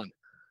people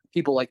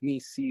like me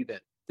see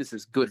that this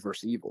is good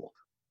versus evil.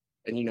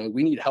 And,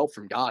 we need help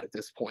from God at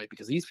this point,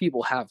 because these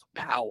people have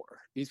power.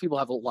 These people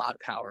have a lot of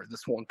power,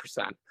 this 1%,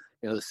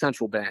 the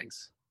central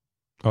banks.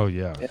 Oh,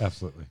 yeah,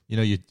 absolutely.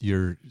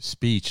 Your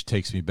speech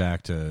takes me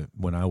back to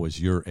when I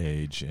was your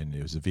age, and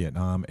it was the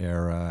Vietnam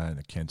era and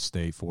the Kent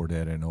State, Fort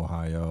Ed in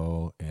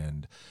Ohio,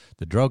 and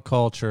the drug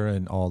culture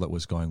and all that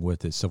was going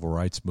with it, civil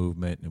rights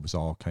movement. And it was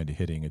all kind of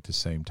hitting at the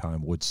same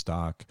time.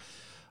 Woodstock,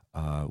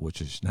 which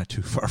is not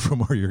too far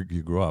from where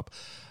you grew up.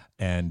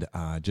 And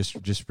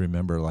just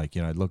remember,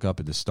 I'd look up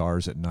at the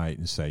stars at night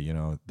and say,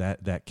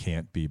 that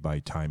can't be by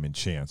time and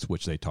chance,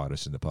 which they taught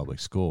us in the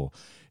public school.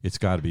 It's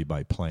got to be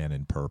by plan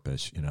and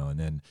purpose, And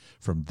then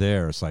from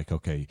there, it's like,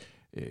 okay,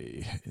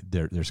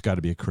 there's got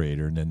to be a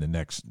creator. And then the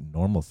next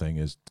normal thing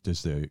is,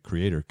 does the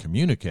creator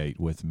communicate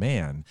with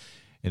man?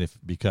 And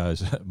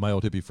because my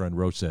old hippie friend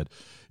Roach said,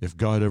 if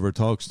God ever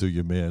talks to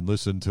you, man,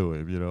 listen to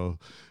him,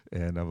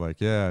 And I'm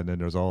like, yeah. And then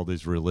there's all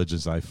these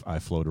religions I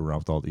float around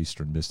with, all the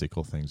Eastern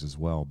mystical things as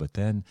well. But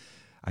then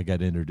I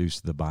got introduced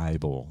to the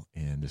Bible,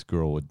 and this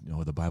girl would,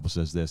 the Bible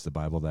says this, the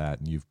Bible that,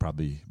 and you've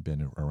probably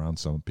been around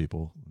some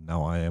people.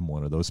 Now I am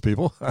one of those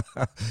people.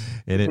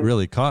 And it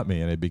really caught me,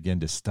 and I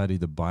began to study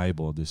the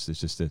Bible.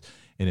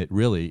 And it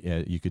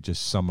really, you could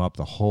just sum up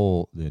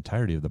the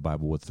entirety of the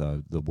Bible with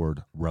the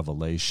word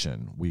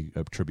revelation. We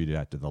attributed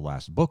that to the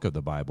last book of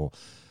the Bible,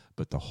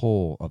 but the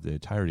whole of the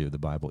entirety of the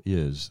Bible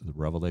is the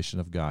revelation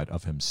of God,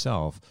 of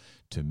himself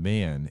to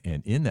man.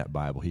 And in that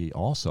Bible, he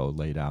also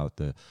laid out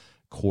the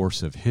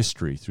course of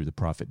history through the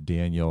prophet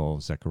Daniel,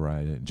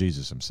 Zechariah, and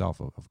Jesus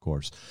himself, of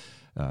course.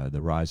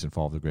 The rise and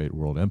fall of the great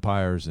world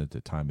empires. At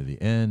the time of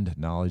the end,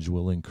 knowledge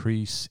will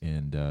increase,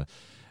 and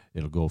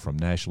it'll go from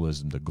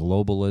nationalism to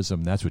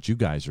globalism. That's what you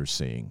guys are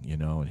seeing,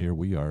 and here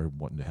we are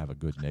wanting to have a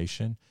good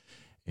nation.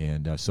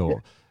 And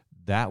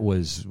that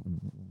was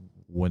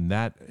when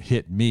that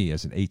hit me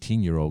as an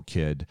 18-year-old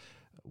kid.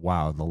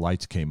 Wow, the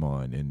lights came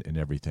on and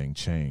everything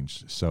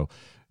changed. So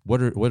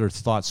what are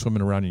thoughts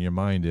swimming around in your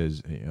mind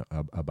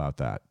about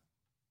that?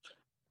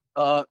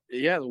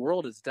 Yeah, the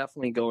world is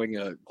definitely going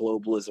a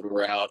globalism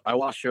route. I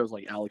watch shows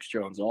like Alex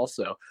Jones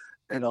also,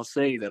 and I'll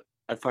say that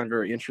I find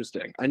very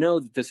interesting. I know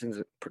that this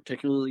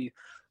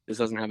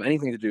doesn't have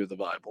anything to do with the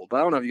Bible, but I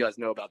don't know if you guys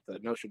know about the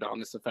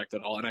Nostradamus effect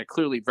at all. And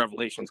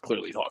Revelations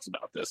clearly talks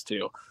about this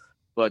too.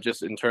 But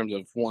just in terms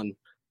of one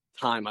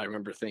time, I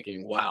remember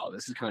thinking, wow,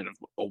 this is kind of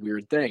a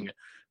weird thing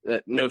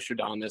that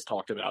Nostradamus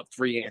talked about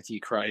 3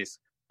 antichrists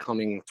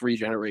coming 3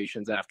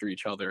 generations after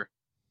each other.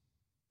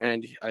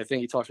 And I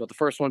think he talks about the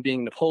first one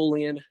being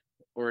Napoleon,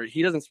 or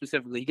he doesn't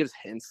specifically, he gives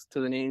hints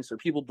to the name. So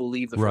people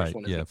believe the first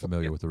one is Napoleon.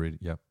 Familiar with the reading.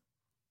 Yeah.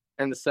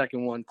 And the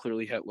second one,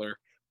 clearly Hitler.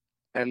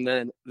 And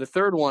then the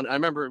third one, I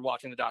remember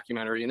watching the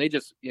documentary, and they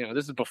just,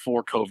 this is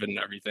before COVID and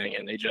everything.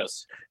 And they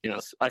just,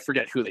 I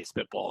forget who they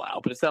spitball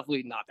out, but it's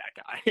definitely not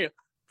that guy.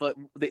 But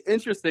the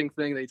interesting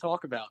thing they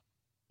talk about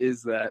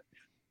is that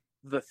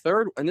the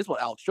third, and this is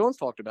what Alex Jones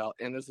talked about,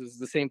 and this is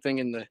the same thing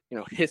in the,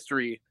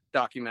 history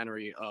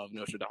documentary of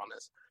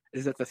Nostradamus,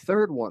 is that the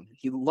third one,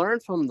 he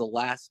learned from the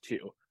last 2.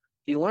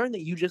 He learned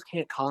that you just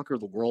can't conquer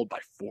the world by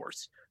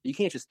force. You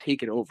can't just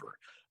take it over.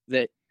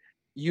 That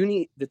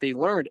they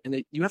learned, and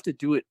that you have to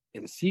do it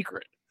in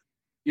secret.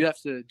 You have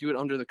to do it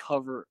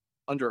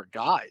under a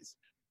guise,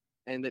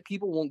 and that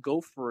people won't go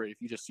for it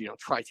if you just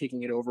try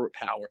taking it over with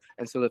power.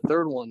 And so the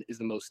third one is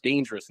the most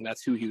dangerous, and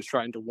that's who he was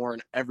trying to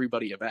warn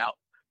everybody about.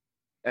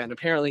 And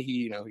apparently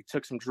he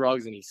took some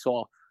drugs, and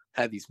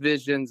had these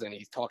visions, and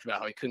he talked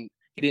about how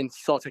he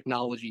saw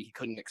technology he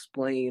couldn't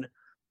explain,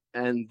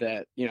 and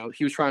that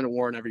he was trying to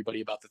warn everybody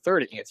about the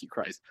third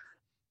Antichrist.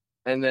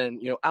 And then,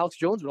 Alex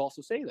Jones would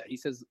also say that. He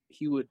says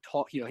he would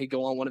talk, he'd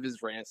go on one of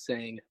his rants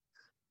saying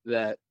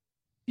that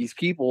these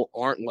people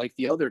aren't like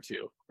the other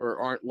 2, or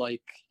aren't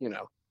like,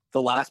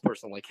 the last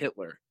person like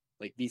Hitler.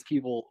 Like, these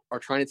people are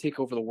trying to take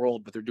over the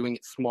world, but they're doing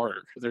it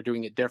smarter. They're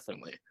doing it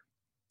differently.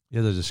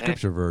 Yeah, there's a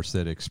scripture verse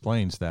that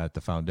explains that. The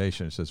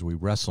foundation, it says, we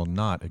wrestle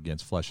not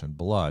against flesh and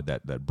blood,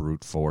 that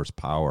brute force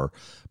power,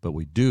 but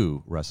we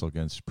do wrestle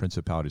against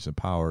principalities and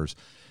powers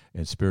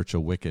and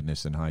spiritual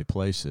wickedness in high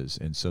places.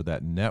 And so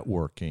that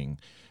networking,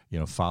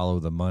 follow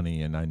the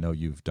money. And I know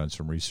you've done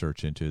some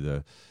research into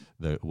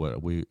the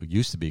what we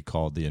used to be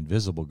called the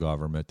invisible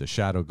government, the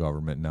shadow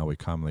government. Now we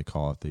commonly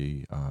call it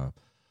the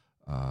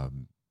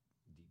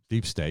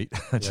deep state.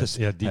 Just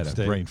deep had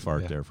state. A brain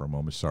fart there for a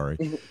moment. Sorry.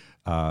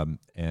 As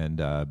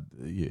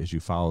you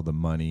follow the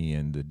money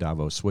and the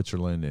Davos,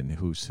 Switzerland, and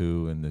who's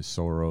who, and the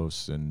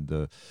Soros, and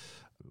the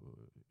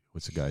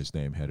what's the guy's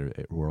name, head of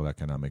World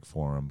Economic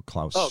Forum,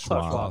 Klaus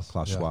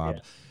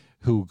Schwab,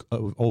 who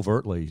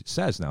overtly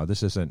says now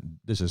this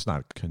is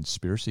not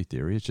conspiracy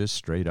theory. It's just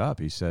straight up.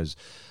 He says,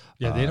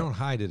 they don't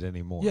hide it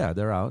anymore. Yeah,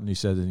 they're out. And he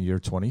said in the year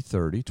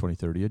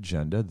 2030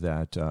 agenda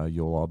that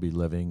you'll all be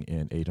living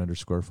in 800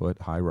 square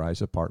foot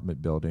high-rise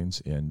apartment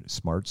buildings in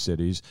smart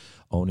cities,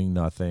 owning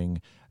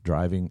nothing,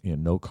 driving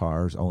no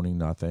cars, owning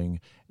nothing,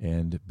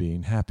 and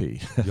being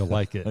happy. You'll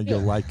like it.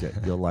 You'll like it.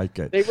 You'll like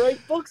it. They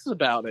write books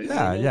about it.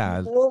 Yeah.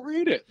 People won't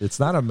read it. It's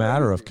not a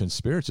matter of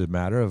conspiracy. It's a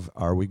matter of,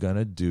 are we going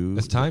to do...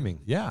 It's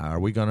timing. Yeah. Are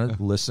we going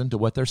to listen to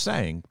what they're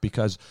saying?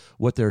 Because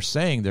what they're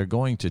saying they're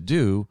going to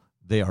do,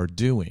 they are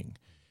doing.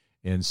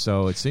 And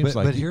so it seems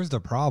like... But here's the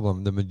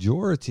problem. The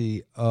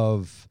majority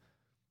of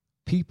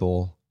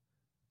people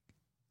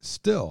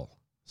still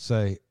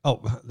say,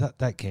 oh,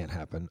 that can't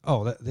happen.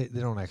 Oh, they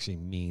don't actually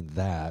mean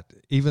that.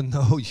 Even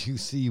though you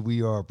see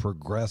we are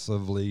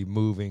progressively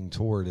moving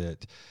toward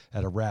it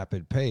at a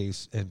rapid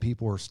pace, and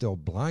people are still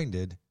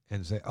blinded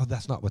and say, oh,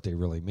 that's not what they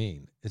really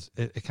mean.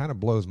 It kind of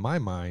blows my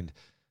mind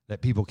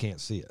that people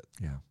can't see it.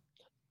 Yeah.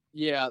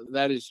 Yeah,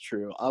 that is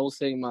true. I will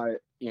say my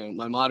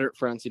moderate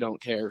friends who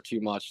don't care too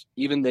much,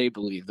 even they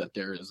believe that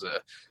there is a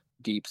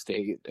deep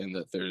state and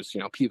that there's,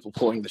 people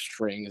pulling the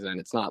strings and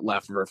it's not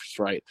left versus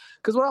right.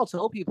 Because what I'll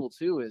tell people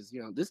too is,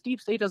 this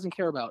deep state doesn't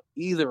care about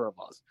either of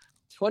us.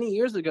 20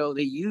 years ago,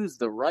 they used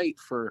the right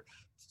for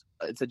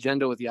its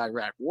agenda with the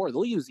Iraq war.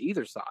 They'll use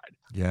either side.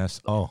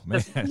 Yes. Oh,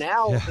 man.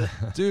 Now,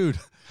 dude.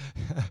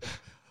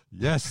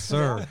 Yes,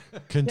 sir.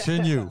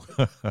 Continue.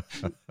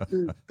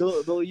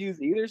 they'll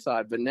use either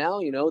side, but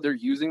now, they're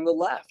using the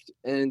left,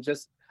 and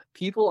just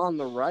people on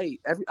the right.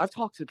 I've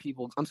talked to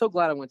people. I'm so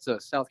glad I went to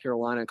South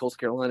Carolina and Coastal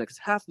Carolina, because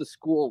half the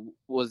school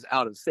was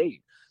out of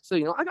state. So,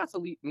 I got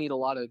to meet a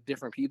lot of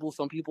different people,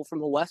 some people from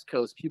the West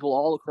Coast, people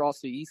all across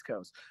the East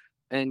Coast.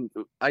 And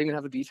I even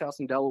have a beach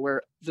house in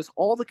Delaware. Just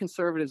all the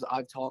conservatives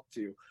I've talked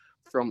to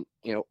from,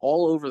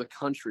 all over the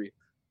country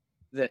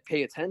that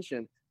pay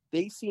attention,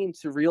 they seem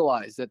to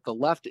realize that the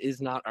left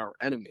is not our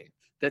enemy,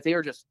 that they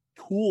are just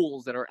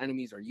tools that our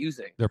enemies are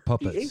using. They're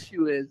puppets. The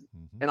issue is,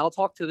 and I'll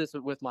talk to this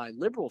with my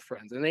liberal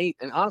friends, and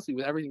honestly,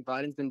 with everything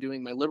Biden's been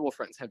doing, my liberal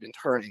friends have been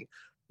turning,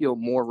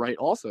 more right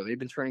also. They've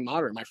been turning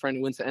moderate. My friend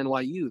who went to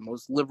NYU, the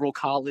most liberal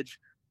college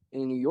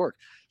in New York,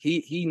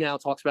 he now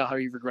talks about how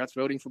he regrets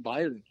voting for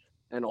Biden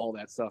and all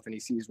that stuff, and he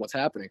sees what's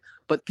happening.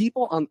 But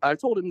I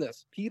told him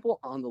this,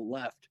 people on the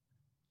left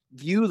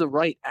view the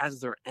right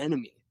as their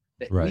enemy,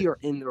 that we are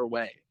in their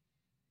way.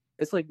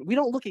 It's like, we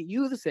don't look at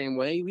you the same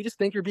way. We just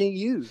think you're being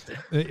used.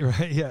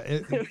 Right? Yeah.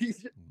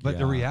 But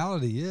the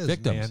reality is,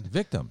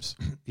 victims.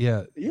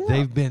 Yeah,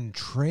 they've been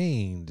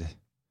trained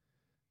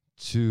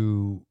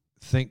to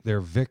think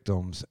they're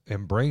victims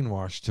and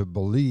brainwashed to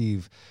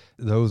believe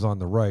those on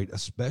the right,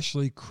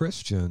 especially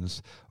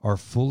Christians, are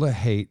full of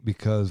hate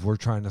because we're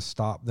trying to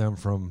stop them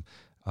from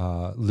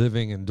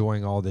living and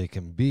doing all they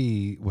can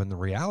be, when the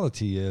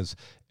reality is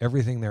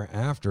everything they're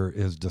after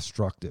is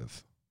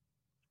destructive.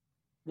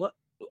 What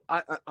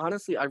I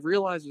honestly, I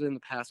realized within the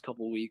past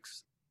couple of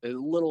weeks, a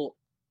little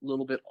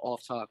bit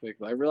off topic,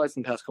 but I realized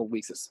in the past couple of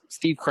weeks that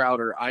Steve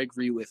Crowder, I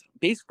agree with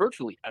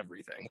virtually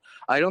everything.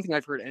 I don't think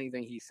I've heard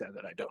anything he said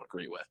that I don't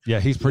agree with. Yeah,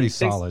 he's pretty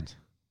solid.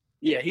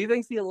 He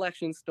thinks the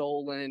election's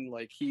stolen.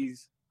 Like,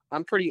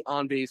 I'm pretty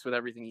on base with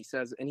everything he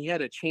says, and he had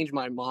to change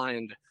my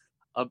mind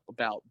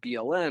about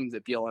BLM,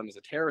 that BLM is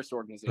a terrorist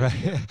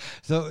organization. Right.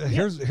 So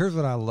here's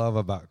what I love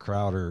about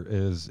Crowder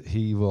is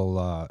he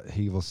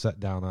will sit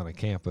down on a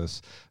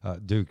campus.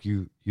 Duke,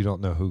 you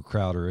don't know who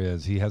Crowder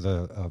is. He has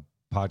a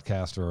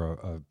podcast or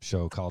a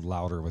show called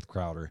Louder with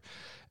Crowder,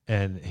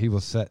 and he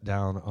will sit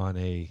down on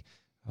a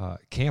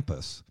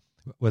campus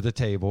with a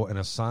table and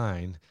a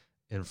sign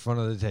in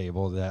front of the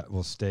table that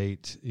will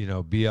state,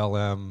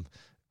 BLM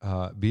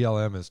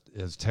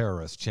is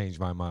terrorist. Change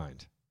my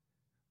mind.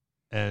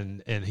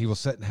 And he will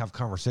sit and have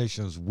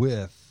conversations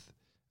with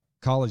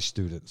college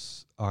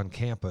students on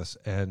campus.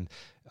 And,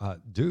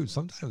 dude,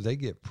 sometimes they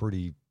get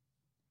pretty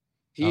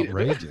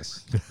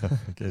outrageous.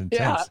 Intense.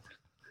 Yeah,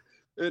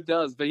 it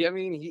does. But, I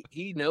mean,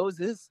 he knows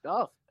his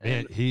stuff.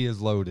 And he is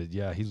loaded.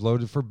 Yeah, he's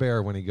loaded for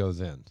bear when he goes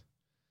in.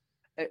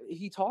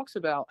 He talks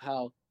about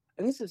how,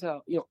 and this is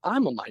how,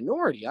 I'm a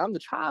minority. I'm the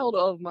child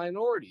of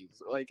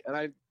minorities.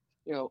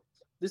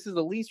 This is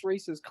the least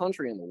racist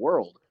country in the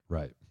world.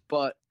 Right.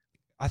 But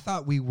I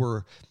thought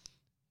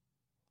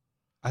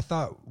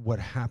what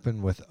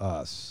happened with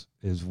us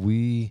is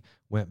we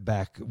went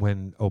back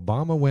when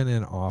Obama went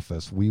in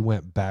office. We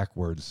went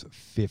backwards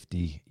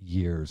 50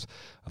 years.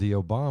 The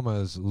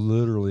Obamas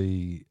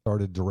literally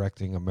started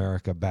directing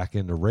America back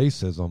into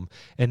racism,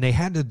 and they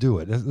had to do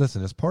it.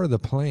 Listen, as part of the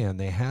plan,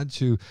 they had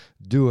to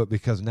do it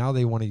because now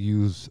they want to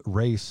use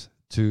race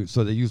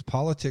so they use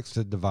politics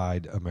to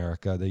divide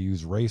America. They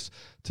use race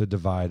to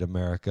divide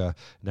America.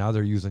 Now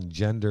they're using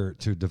gender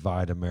to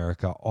divide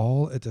America,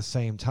 all at the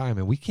same time.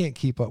 And we can't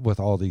keep up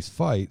with all these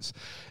fights.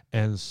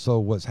 And so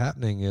what's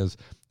happening is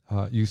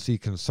you see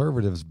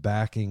conservatives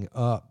backing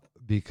up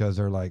because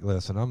they're like,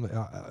 listen,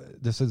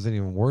 this isn't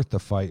even worth the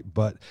fight.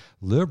 But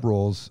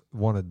liberals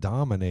want to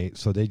dominate,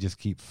 so they just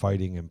keep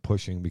fighting and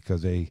pushing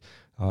because they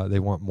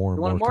want more and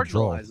more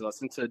control. They want to marginalize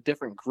us into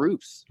different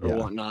groups or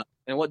whatnot.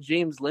 And what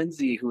James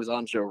Lindsay, who was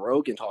on Joe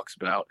Rogan, talks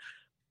about,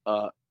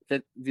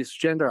 that this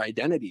gender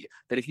identity,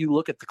 that if you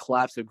look at the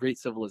collapse of great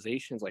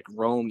civilizations like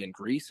Rome and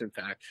Greece, in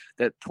fact,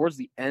 that towards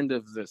the end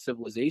of the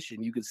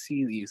civilization, you could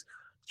see these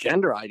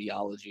gender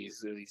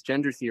ideologies, or these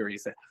gender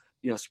theories that,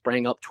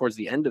 sprang up towards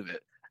the end of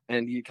it.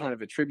 And you kind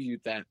of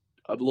attribute that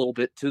a little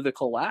bit to the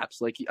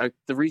collapse. Like,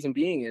 the reason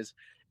being is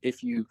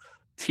if you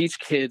teach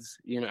kids,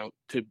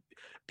 to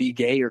be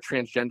gay or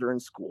transgender in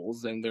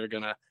schools, then they're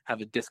going to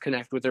have a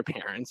disconnect with their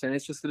parents. And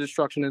it's just the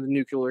destruction of the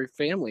nuclear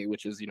family,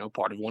 which is,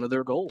 part of one of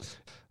their goals.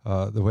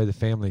 The way the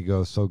family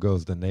goes, so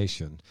goes the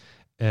nation.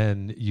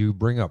 And you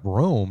bring up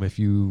Rome. If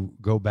you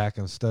go back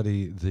and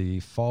study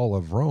the fall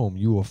of Rome,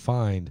 you will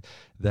find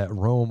that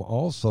Rome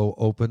also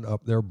opened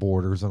up their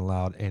borders and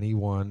allowed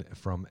anyone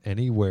from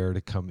anywhere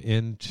to come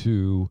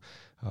into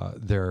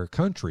their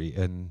country.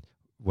 And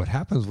what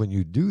happens when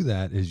you do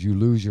that is you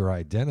lose your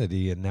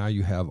identity, and now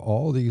you have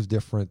all these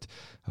different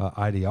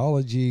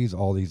ideologies,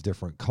 all these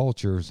different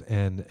cultures,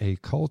 and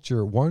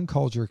one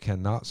culture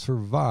cannot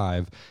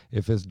survive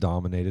if it's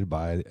dominated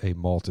by a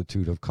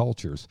multitude of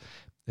cultures.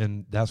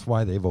 And that's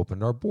why they've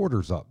opened our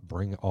borders up,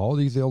 bring all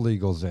these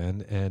illegals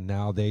in, and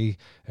now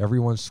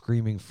everyone's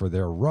screaming for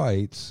their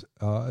rights,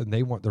 and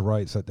they want the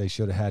rights that they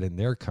should have had in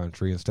their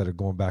country instead of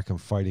going back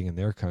and fighting in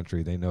their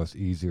country. They know it's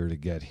easier to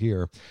get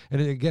here. And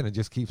again, it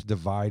just keeps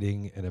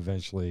dividing, and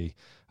eventually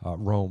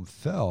Rome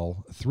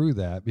fell through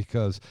that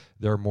because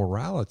their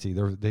morality,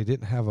 they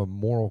didn't have a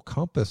moral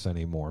compass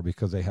anymore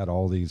because they had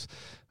all these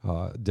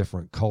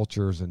different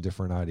cultures and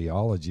different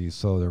ideologies.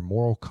 So their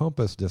moral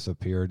compass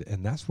disappeared,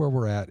 and that's where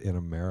we're at in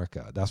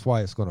America. That's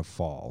why it's going to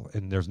fall,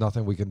 and there's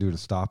nothing we can do to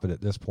stop it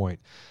at this point.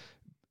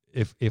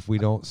 If we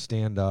don't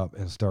stand up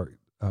and start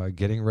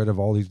getting rid of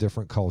all these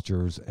different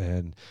cultures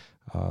and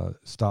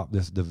stop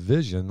this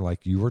division,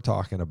 like you were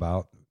talking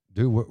about,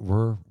 dude,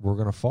 we're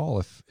going to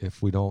fall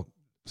if we don't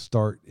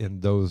start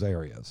in those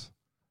areas.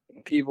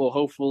 People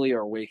hopefully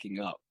are waking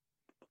up.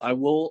 I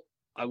will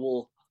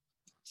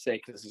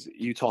say, because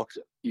you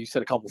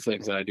said a couple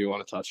things that I do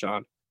want to touch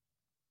on.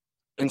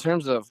 In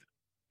terms of,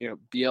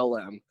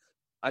 BLM,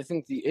 I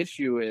think the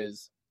issue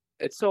is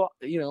it's so,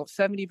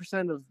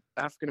 70% of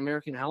African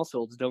American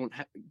households don't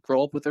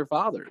grow up with their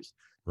fathers.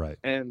 Right.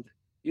 And,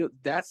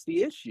 that's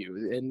the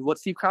issue. And what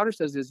Steve Crowder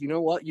says is, you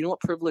know what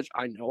privilege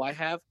I know I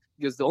have?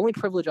 Because the only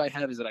privilege I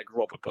have is that I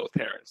grew up with both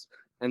parents.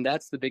 And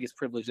that's the biggest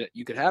privilege that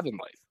you could have in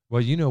life.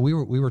 Well,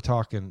 we were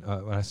talking,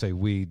 when I say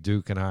we,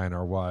 Duke and I and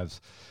our wives,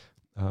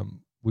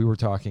 we were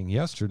talking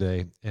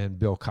yesterday, and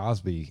Bill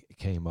Cosby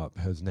came up.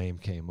 His name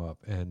came up,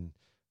 and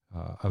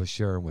I was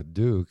sharing with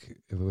Duke,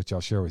 which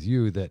I'll share with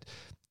you, that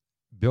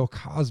Bill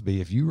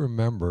Cosby, if you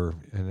remember,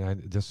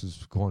 and this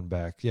is going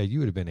back, yeah, you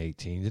would have been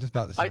 18. Just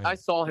about the time. I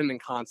saw him in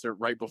concert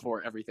right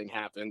before everything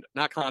happened.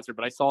 Not concert,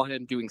 but I saw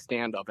him doing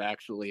stand-up,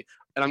 actually.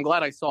 And I'm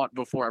glad I saw it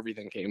before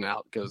everything came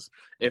out, because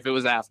if it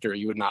was after,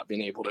 you would not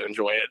been able to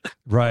enjoy it.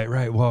 Right,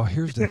 right. Well,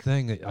 here's the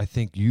thing that I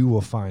think you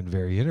will find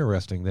very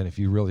interesting then if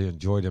you really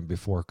enjoyed him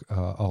before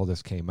all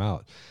this came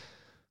out.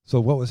 So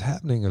what was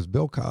happening is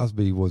Bill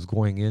Cosby was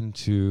going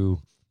into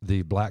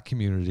the black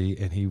community,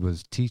 and he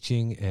was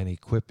teaching and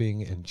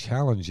equipping and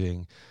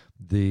challenging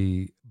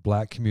the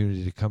black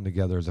community to come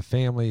together as a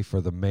family, for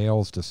the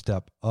males to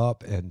step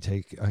up and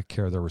take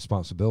care of their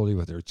responsibility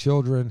with their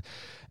children.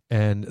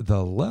 And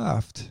the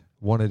left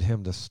wanted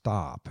him to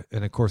stop.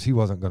 And of course, he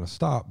wasn't going to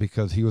stop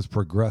because he was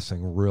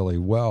progressing really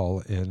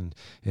well in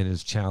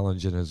his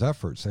challenge and his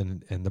efforts.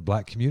 And the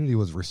black community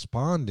was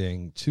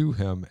responding to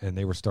him, and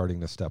they were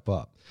starting to step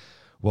up.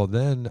 Well,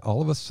 then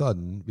all of a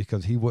sudden,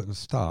 because he wouldn't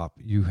stop,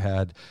 you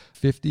had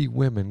 50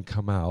 women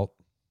come out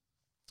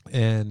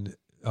and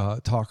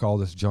talk all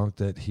this junk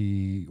that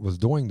he was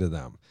doing to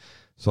them.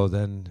 So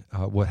then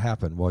what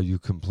happened? Well, you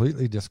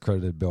completely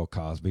discredited Bill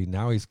Cosby.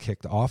 Now he's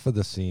kicked off of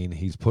the scene.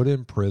 He's put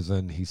in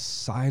prison. He's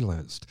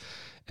silenced.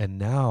 And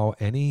now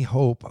any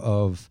hope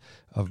of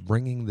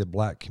bringing the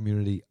black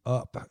community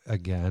up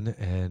again,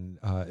 and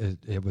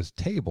it was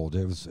tabled.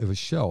 It was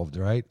shelved,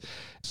 right?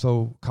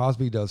 So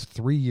Cosby does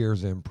 3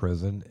 years in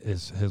prison.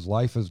 His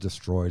life is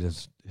destroyed.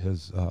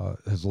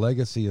 His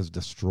legacy is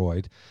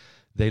destroyed.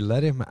 They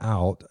let him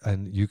out,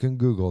 and you can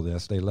Google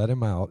this. They let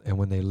him out, and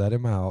when they let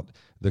him out,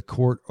 the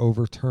court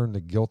overturned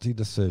the guilty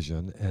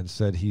decision and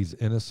said he's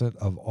innocent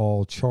of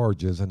all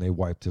charges, and they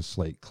wiped his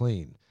slate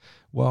clean.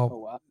 Well, Oh,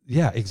 wow.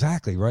 yeah,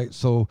 exactly, right?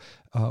 So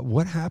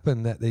what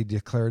happened that they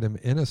declared him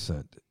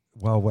innocent?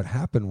 Well, what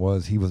happened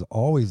was he was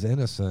always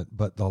innocent,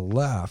 but the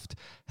left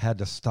had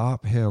to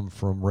stop him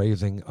from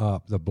raising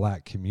up the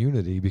black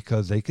community,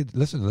 because they could,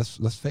 listen,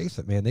 let's face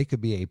it, man, they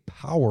could be a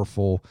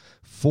powerful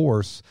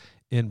force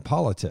in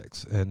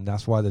politics. And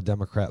that's why the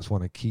Democrats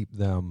want to keep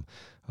them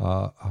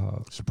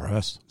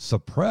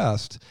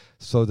suppressed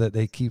so that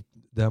they keep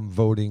them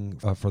voting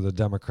for the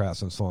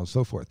Democrats and so on and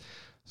so forth.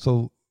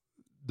 So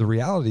the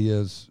reality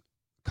is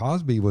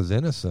Cosby was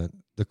innocent.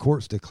 The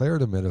courts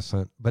declared him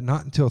innocent, but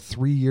not until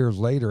 3 years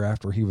later,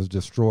 after he was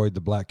destroyed, the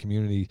black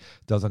community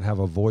doesn't have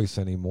a voice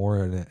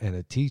anymore and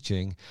a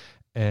teaching.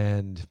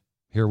 And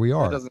here we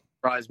are. That doesn't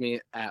surprise me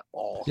at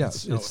all.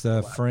 Yes, It's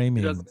the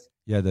framing.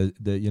 Yeah,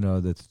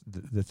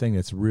 the thing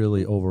that's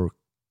really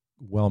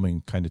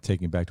overwhelming, kind of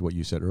taking back to what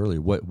you said earlier.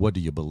 What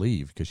do you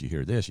believe? Because you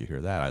hear this, you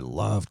hear that. I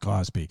loved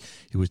Cosby.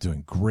 He was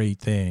doing great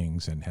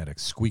things and had a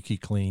squeaky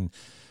clean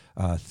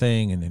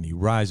thing, and then he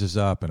rises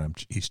up, and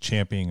he's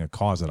championing a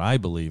cause that I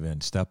believe in.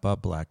 Step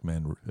up, black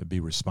men, be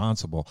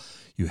responsible.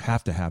 You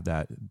have to have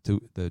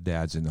the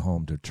dads in the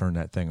home to turn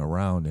that thing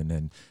around, and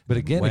then. But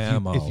again,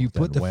 if you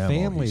put the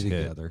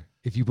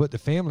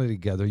family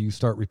together, you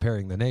start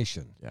repairing the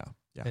nation. Yeah.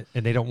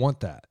 And they don't want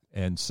that.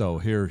 And so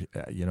here,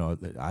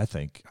 I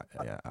think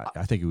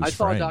it was. I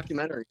saw framed. a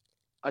documentary.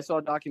 I saw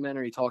a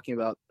documentary talking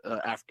about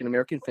African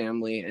American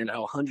family, and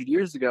how 100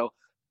 years ago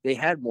they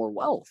had more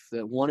wealth.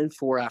 That 1 in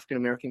 4 African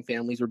American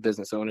families were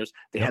business owners.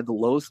 They had the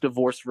lowest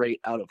divorce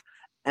rate out of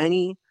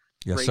any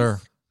race,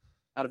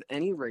 out of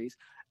any race.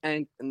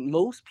 And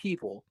most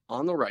people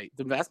on the right,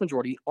 the vast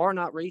majority, are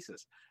not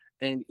racist.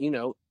 And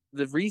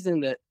the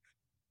reason that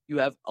you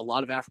have a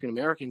lot of African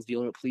Americans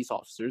dealing with police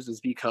officers is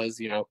because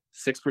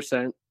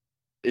 6%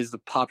 is the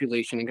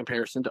population in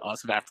comparison to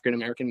us of African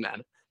American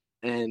men.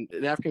 And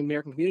the African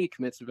American community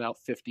commits about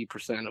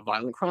 50% of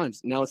violent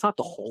crimes. Now, it's not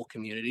the whole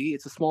community.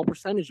 It's a small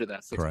percentage of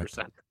that 6%. Correct.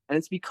 And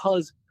it's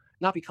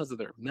not because of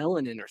their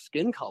melanin or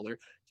skin color.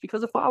 It's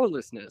because of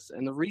fatherlessness.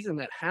 And the reason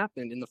that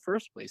happened in the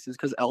first place is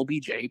because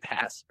LBJ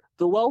passed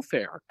the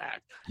Welfare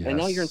Act. Yes. And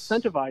now you're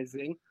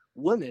incentivizing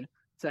women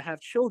to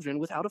have children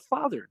without a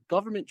father.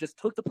 Government just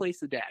took the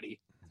place of daddy.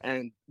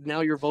 And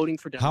now you're voting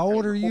for Democrats. How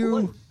old are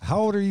you? How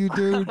old are you,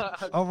 dude?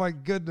 Oh, my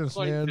goodness,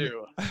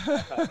 22.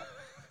 man.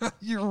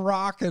 You're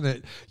rocking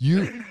it.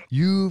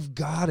 You've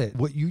got it.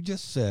 What you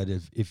just said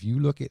is, if you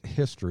look at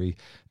history,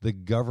 the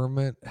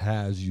government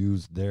has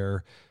used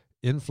their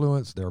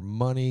influence, their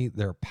money,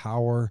 their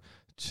power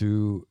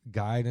to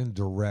guide and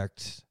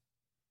direct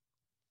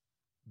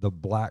the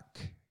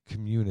black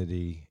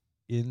community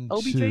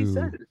LBJ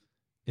said it.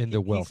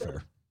 into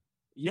welfare.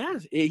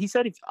 Yes, he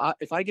said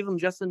if I give them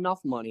just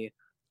enough money,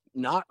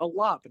 not a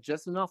lot, but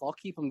just enough, I'll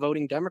keep them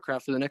voting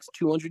Democrat for the next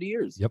 200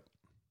 years. Yep,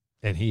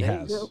 and he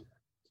has.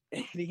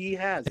 And he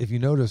has. If you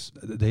notice,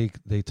 they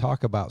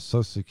talk about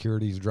Social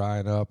Security's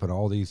drying up and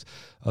all these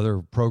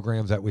other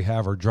programs that we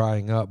have are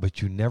drying up,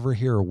 but you never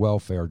hear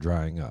welfare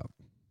drying up.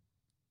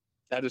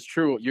 That is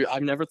true.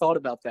 I've never thought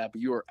about that,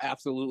 but you are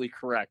absolutely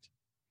correct.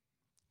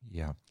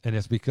 Yeah, and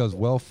it's because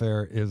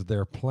welfare is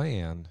their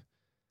plan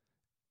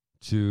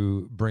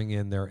to bring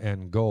in their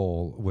end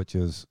goal, which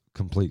is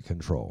complete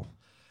control.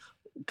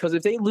 because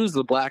if they lose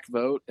the black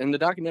vote, and the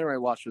documentary I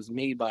watched was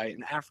made by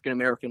an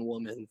African-American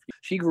woman.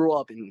 She grew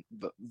up in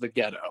the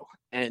ghetto,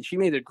 and she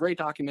made a great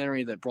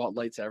documentary that brought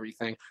light to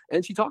everything.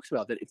 And she talks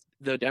about that if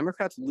the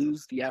Democrats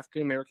lose the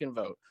African-American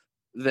vote,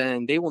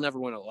 then they will never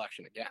win an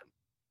election again.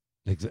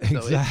 Exactly.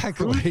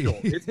 So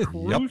it's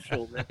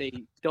crucial that they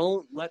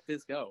don't let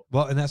this go.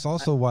 Well, and that's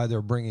also why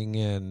they're bringing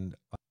in,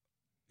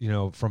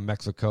 from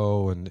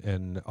Mexico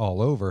and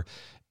all over.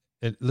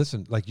 And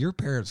listen, like your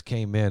parents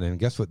came in, and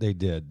guess what they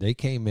did? They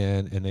came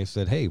in and they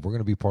said, "Hey, we're going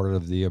to be part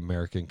of the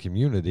American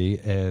community,"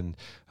 and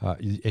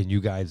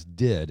you guys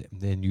did,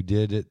 and you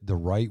did it the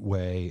right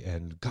way.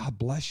 And God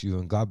bless you,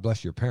 and God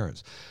bless your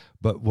parents.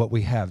 But what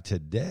we have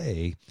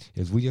today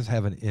is we just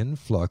have an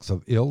influx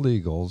of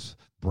illegals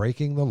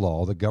breaking the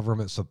law, the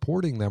government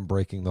supporting them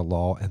breaking the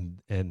law,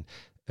 and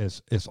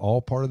it's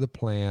all part of the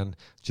plan,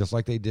 just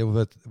like they did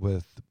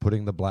with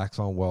putting the blacks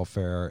on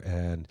welfare,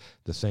 and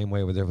the same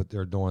way with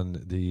they're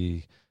doing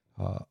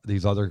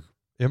these other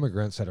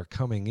immigrants that are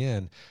coming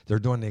in. They're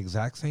doing the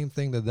exact same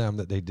thing to them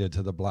that they did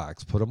to the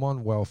blacks. Put them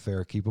on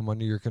welfare, keep them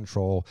under your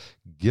control,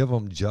 give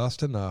them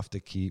just enough to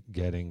keep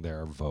getting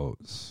their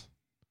votes.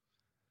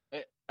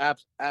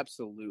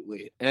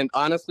 Absolutely. And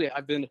honestly,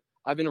 I've been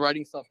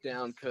writing stuff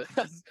down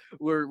because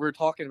we're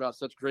talking about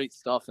such great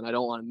stuff, and I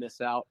don't want to miss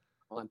out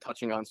on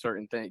touching on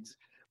certain things,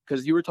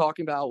 because you were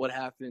talking about what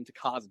happened to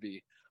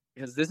Cosby,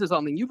 because this is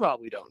something you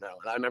probably don't know.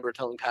 And I remember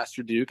telling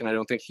Pastor Duke, and I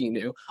don't think he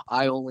knew.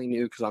 I only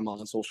knew because I'm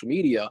on social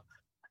media.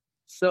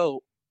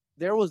 So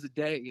there was a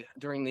day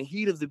during the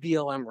heat of the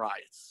BLM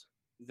riots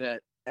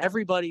that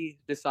everybody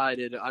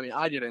decided, I mean,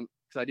 I didn't,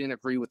 because I didn't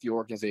agree with the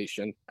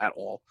organization at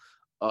all.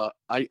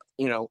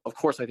 Of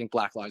course, I think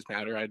Black Lives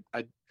Matter.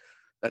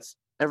 That's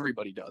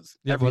everybody does.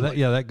 Yeah,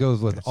 everybody. That goes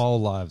with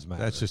all lives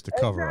matter. That's just a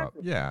cover up.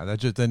 Yeah,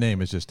 that's just the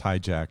name is just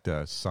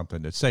hijacked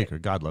something that's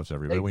sacred. God loves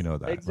everybody. We know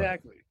that.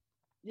 Exactly. Right.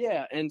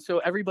 Yeah, and so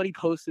everybody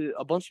posted.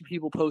 A bunch of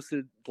people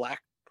posted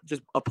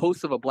just a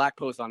post of a black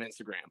post on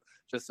Instagram.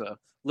 Just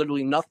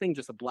literally nothing,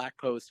 just a black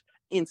post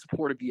in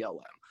support of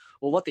BLM.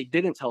 Well, what they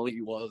didn't tell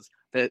you was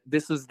that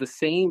this is the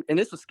same, and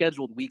this was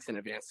scheduled weeks in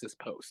advance. This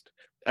post,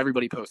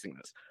 everybody posting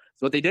this.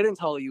 So what they didn't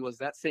tell you was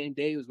that same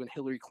day was when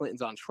Hillary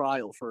Clinton's on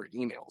trial for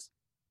emails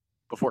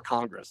before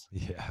Congress.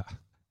 Yeah.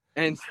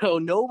 And so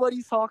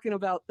nobody's talking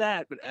about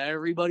that, but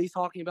everybody's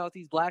talking about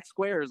these black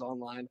squares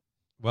online.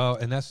 Well,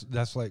 and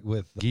that's like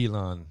with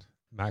Ghislaine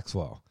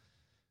Maxwell,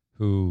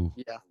 who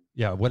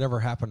whatever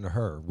happened to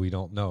her, we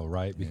don't know,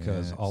 right?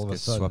 Because all of a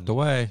sudden swept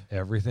away.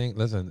 Everything.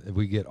 Listen,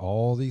 we get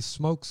all these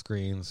smoke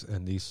screens,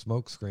 and these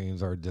smoke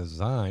screens are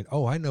designed.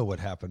 Oh, I know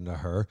what happened to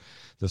her.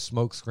 The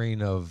smoke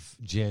screen of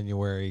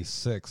January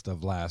 6th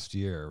of last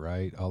year,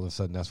 right? All of a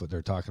sudden, that's what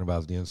they're talking about,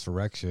 is the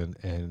insurrection,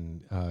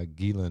 and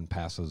Ghislaine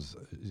passes.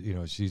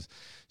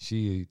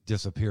 She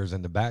disappears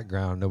in the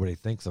background. Nobody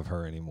thinks of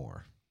her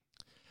anymore.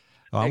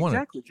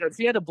 Exactly.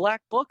 She had a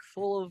black book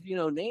full of,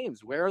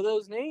 names. Where are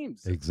those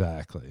names?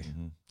 Exactly.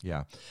 Mm-hmm.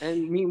 Yeah.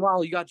 And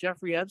meanwhile, you got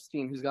Jeffrey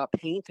Epstein, who's got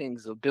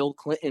paintings of Bill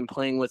Clinton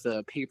playing with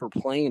a paper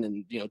plane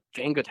and,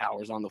 Jenga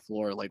towers on the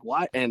floor. Like,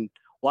 why? And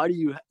why do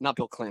you not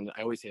Bill Clinton?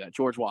 I always say that.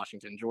 George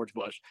Washington, George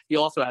Bush. He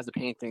also has a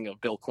painting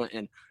of Bill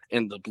Clinton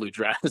in the blue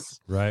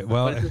dress. Right.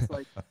 Well,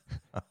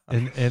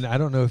 and I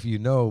don't know if you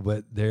know,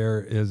 but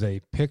there is a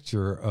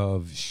picture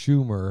of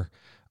Schumer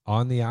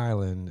on the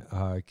island,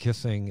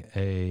 kissing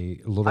a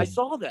little. I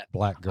saw that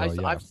black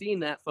girl. I've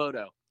seen that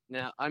photo.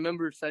 Now I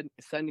remember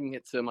sending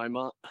it to my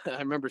mom. I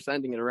remember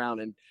sending it around,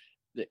 and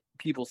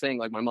people saying,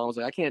 like, my mom was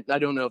like, I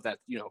don't know if that's,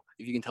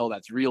 if you can tell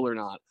that's real or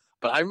not.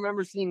 But I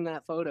remember seeing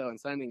that photo and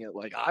sending it.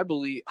 Like, I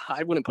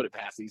wouldn't put it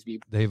past these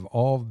people. They've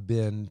all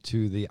been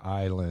to the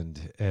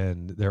island,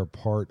 and they're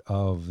part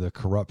of the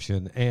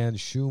corruption. And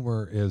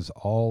Schumer is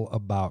all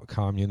about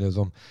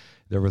communism.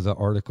 There was an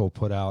article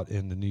put out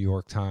in the New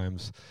York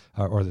Times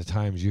or the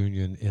Times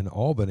Union in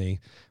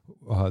Albany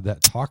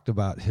that talked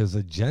about his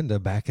agenda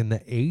back in the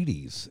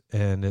 80s.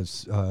 And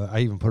I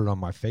even put it on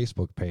my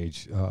Facebook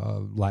page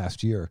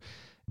last year.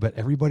 But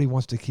everybody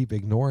wants to keep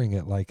ignoring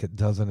it like it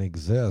doesn't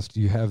exist.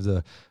 You have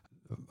the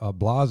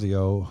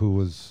Blasio, who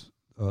was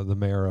the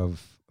mayor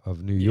of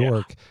New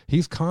York.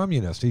 He's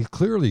communist. He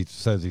clearly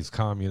says he's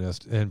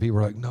communist, and people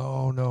are like,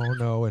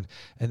 no.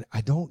 And I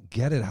don't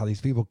get it, how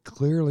these people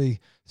clearly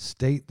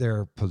state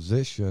their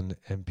position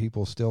and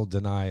people still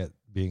deny it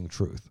being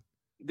truth.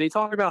 They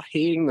talk about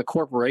hating the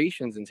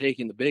corporations and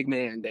taking the big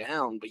man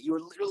down, but you are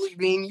literally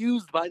being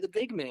used by the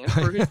big man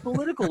for his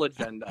political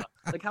agenda.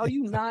 Like, how do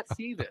you not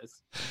see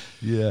this?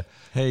 Yeah.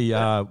 Hey,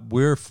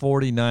 we're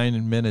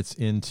 49 minutes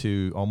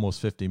into, almost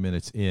 50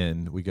 minutes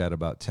in. We got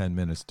about 10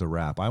 minutes to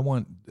wrap. I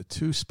want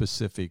two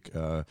specific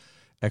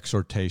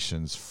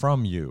exhortations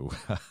from you.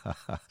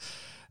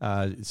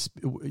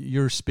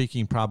 You're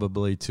speaking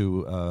probably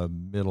to a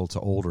middle to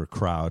older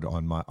crowd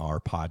on our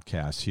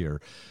podcast here.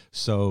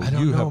 So I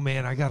don't know,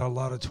 man. I got a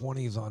lot of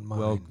 20s on mine.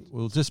 Well,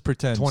 we'll just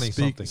pretend.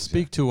 20-somethings.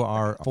 Speak to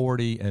our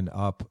 40 and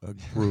up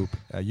group.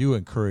 You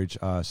encourage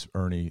us,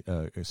 Ernie,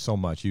 so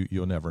much.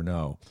 You'll never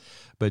know.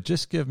 But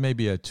just give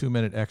maybe a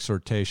 2-minute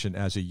exhortation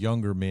as a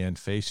younger man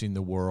facing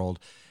the world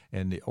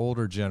and the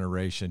older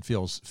generation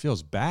feels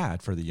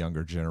bad for the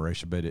younger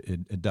generation, but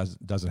it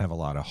doesn't have a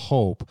lot of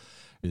hope.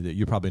 That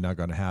you're probably not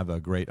going to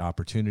have great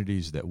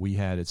opportunities that we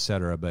had, et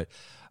cetera. But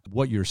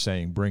what you're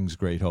saying brings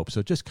great hope.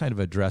 So just kind of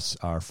address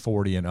our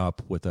 40 and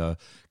up with a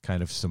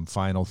kind of some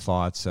final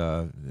thoughts,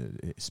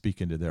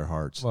 speaking to their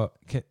hearts. Well,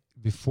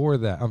 before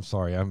that, I'm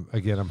sorry. I'm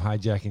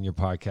hijacking your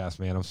podcast,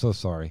 man. I'm so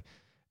sorry.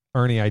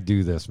 Ernie, I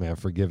do this, man.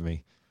 Forgive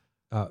me.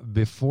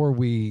 Before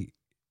we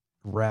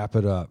wrap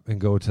it up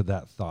and go to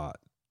that thought,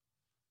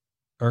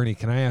 Ernie,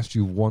 can I ask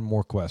you one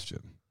more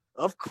question?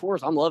 Of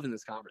course, I'm loving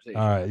this conversation.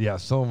 All right, yeah,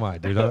 so am I,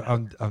 dude.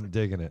 I'm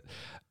digging it.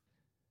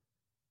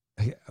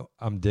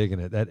 I'm digging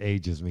it. That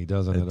ages me,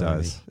 doesn't it? It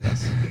does.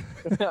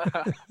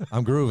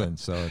 I'm grooving.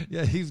 So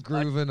yeah, he's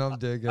grooving. I'm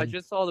digging. I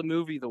just saw the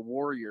movie The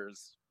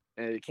Warriors,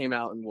 and it came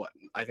out in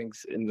I think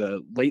in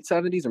the late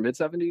 70s or mid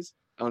 70s.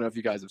 I don't know if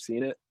you guys have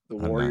seen it. The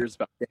Warriors,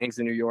 about gangs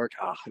in New York.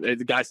 The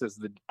guy says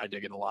that I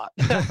dig it a lot.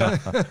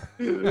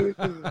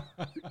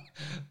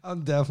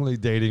 I'm definitely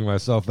dating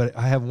myself, but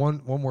I have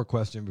one more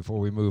question before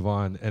we move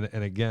on.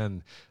 And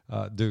again,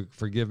 Duke,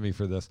 forgive me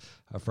for this,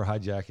 for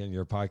hijacking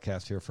your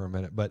podcast here for a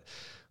minute. But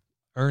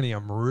Ernie,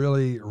 I'm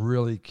really,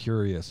 really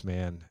curious,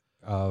 man,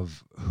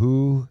 of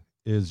who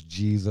is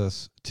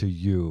Jesus to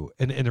you?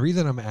 And the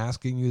reason I'm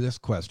asking you this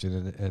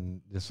question,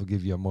 and this will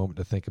give you a moment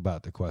to think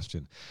about the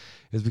question,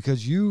 is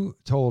because you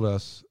told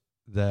us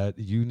that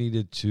you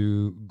needed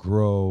to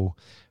grow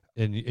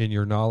in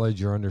your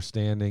knowledge, your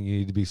understanding. You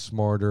need to be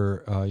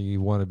smarter.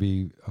 You want to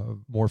be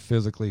more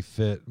physically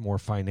fit, more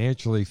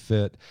financially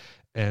fit.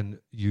 And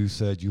you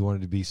said you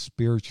wanted to be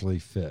spiritually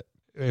fit.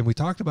 And we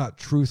talked about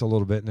truth a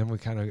little bit, and then we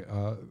kind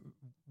of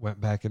went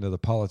back into the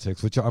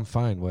politics, which I'm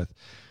fine with.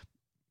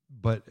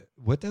 But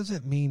what does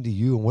it mean to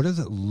you, and what does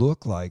it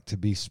look like to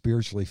be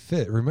spiritually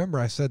fit? Remember,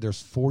 I said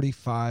there's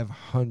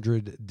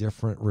 4,500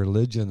 different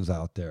religions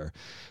out there.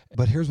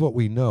 But here's what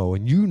we know,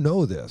 and you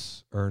know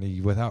this,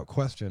 Ernie, without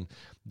question.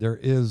 There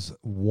is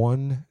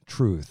one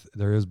truth.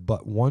 There is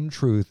but one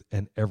truth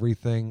and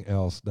everything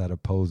else that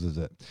opposes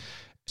it.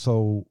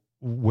 So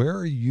where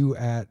are you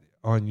at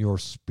on your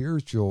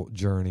spiritual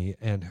journey,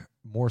 and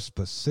more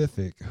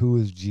specific, who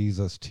is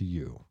Jesus to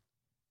you?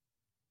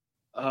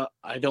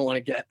 I don't want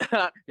to get,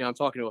 I'm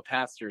talking to a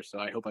pastor, so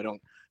I hope I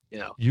don't,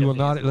 You will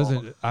not,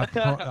 listen,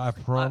 I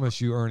promise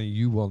you, Ernie,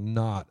 you will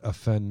not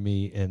offend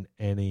me in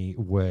any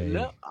way.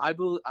 No, I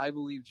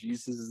believe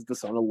Jesus is the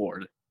Son of the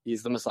Lord.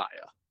 He's the Messiah.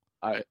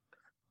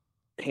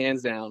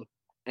 Hands down.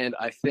 And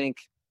I think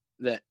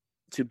that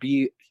to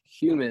be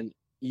human,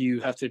 you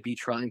have to be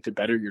trying to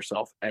better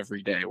yourself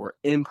every day. We're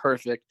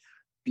imperfect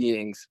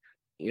beings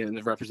in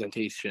the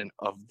representation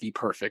of the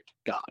perfect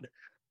God.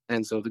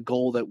 And so the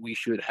goal that we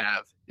should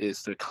have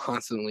is to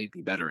constantly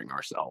be bettering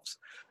ourselves.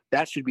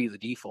 That should be the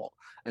default.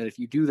 And if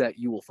you do that,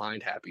 you will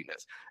find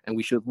happiness. And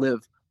we should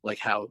live like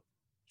how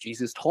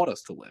Jesus taught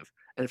us to live.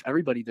 And if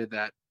everybody did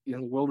that, the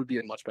world would be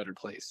a much better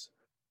place.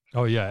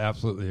 Oh yeah,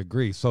 absolutely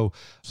agree. So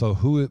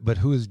who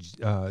is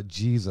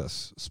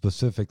Jesus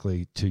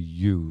specifically to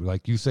you?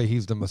 Like you say,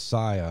 he's the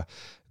Messiah.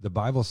 The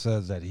Bible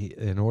says that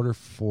in order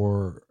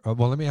for,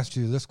 well, let me ask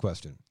you this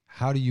question.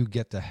 How do you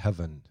get to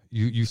heaven?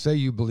 You say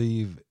you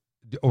believe,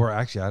 or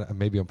actually,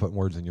 maybe I'm putting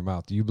words in your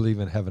mouth. Do you believe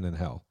in heaven and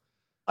hell?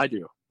 I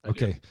do.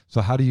 Okay. So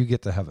how do you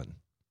get to heaven?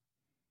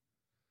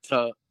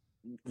 To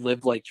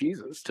live like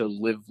Jesus, to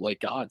live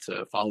like God,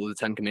 to follow the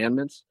 10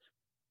 Commandments.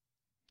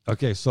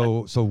 Okay.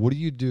 So what do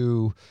you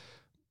do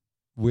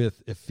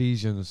with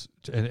Ephesians?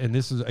 And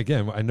this is,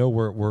 again, I know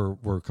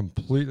we're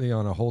completely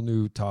on a whole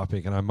new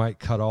topic, and I might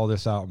cut all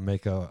this out and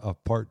make a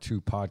part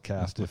 2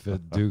 podcast if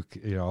Duke,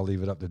 I'll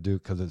leave it up to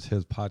Duke because it's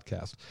his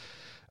podcast.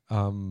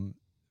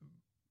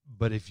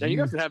 But if you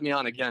guys could have me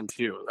on again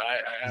too.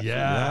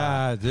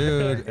 Yeah,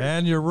 dude,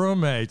 and your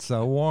roommate.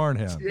 So warn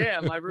him. Yeah,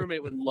 my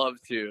roommate would love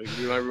to.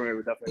 My roommate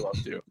would definitely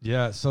love to.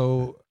 Yeah.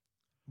 So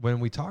when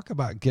we talk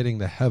about getting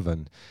to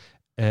heaven,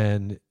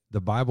 and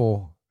the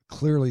Bible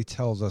clearly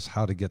tells us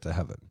how to get to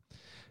heaven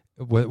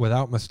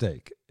without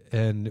mistake.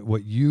 And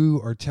what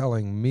you are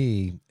telling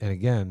me, and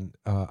again,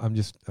 I'm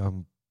just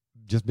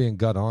being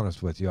gut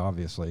honest with you,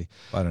 obviously.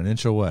 About an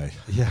inch away.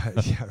 Yeah,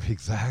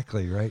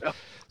 exactly, right?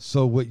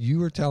 So what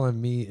you are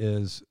telling me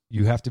is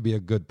you have to be a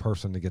good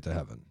person to get to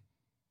heaven.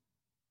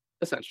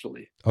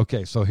 Essentially.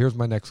 Okay, so here's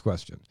my next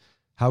question.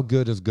 How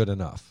good is good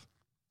enough?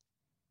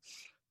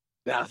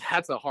 Now,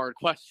 that's a hard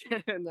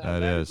question.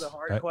 That is a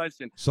hard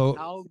question.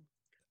 So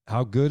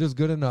how good is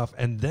good enough?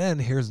 And then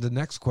here's the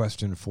next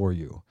question for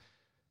you.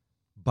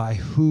 By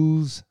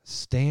whose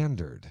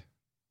standard?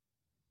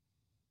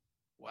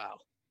 Wow.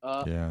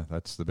 Yeah,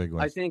 that's the big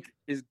one. I think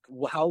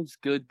how's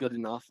good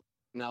enough?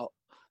 Now,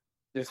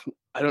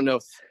 I don't know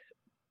if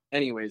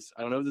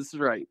this is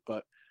right,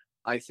 but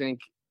I think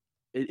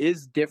it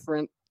is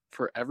different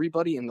for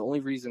everybody. And the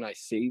only reason I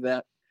say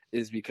that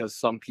is because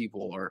some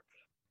people are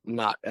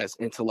not as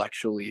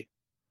intellectually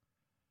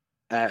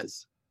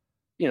as,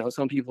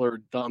 some people are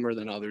dumber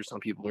than others. Some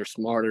people are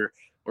smarter,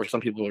 or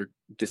some people are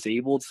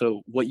disabled.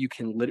 So what you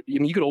can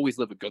you could always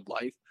live a good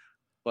life,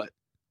 but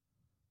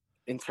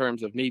in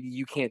terms of maybe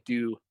you can't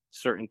do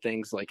certain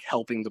things like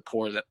helping the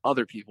poor that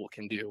other people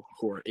can do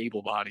who are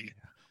able-bodied,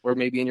 or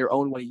maybe in your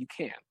own way you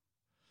can.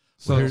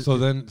 So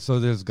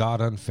is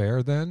God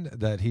unfair then,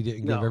 that he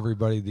didn't give No.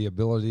 everybody the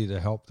ability to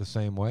help the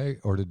same way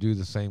or to do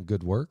the same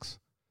good works?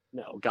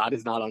 No, God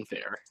is not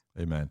unfair.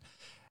 Amen.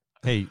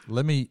 Hey,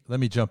 let me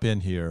jump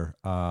in here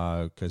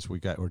because we're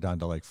down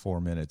to like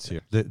 4 minutes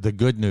here. The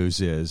good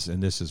news is,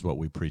 and this is what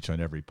we preach on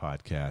every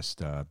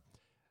podcast,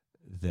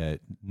 that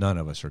none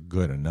of us are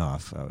good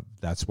enough.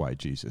 That's why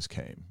Jesus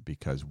came,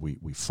 because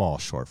we fall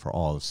short, for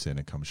all of sin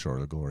and come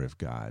short of the glory of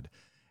God.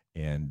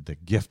 And the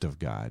gift of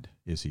God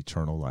is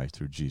eternal life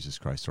through Jesus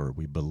Christ, or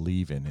we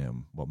believe in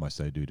him. What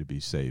must I do to be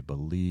saved?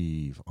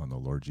 Believe on the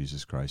Lord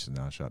Jesus Christ, and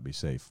thou shalt be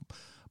saved.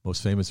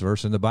 Most famous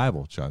verse in the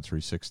Bible, John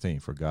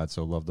 3:16. For God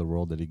so loved the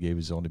world that he gave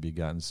his only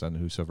begotten Son,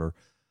 whosoever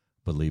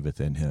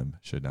believeth in him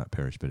should not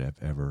perish but have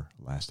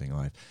everlasting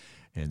life.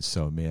 And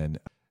so, man,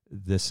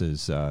 this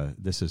is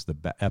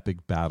the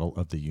epic battle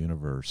of the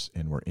universe,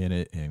 and we're in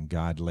it, and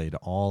God laid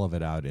all of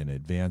it out in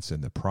advance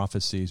in the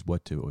prophecies,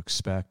 what to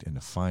expect in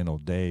the final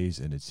days,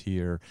 and it's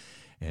here.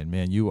 And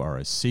man, you are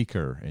a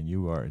seeker,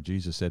 and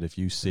Jesus said, if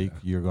you seek,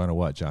 you're going to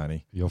what,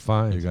 Johnny? You'll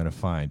find. You're going to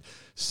find.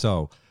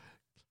 So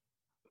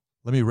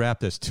let me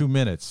wrap this. 2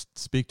 minutes.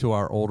 Speak to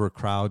our older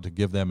crowd to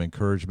give them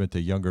encouragement.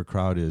 The younger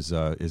crowd is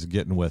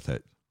getting with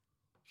it.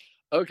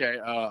 Okay,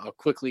 I'll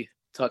quickly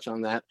touch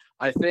on that.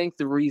 I think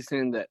the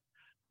reason that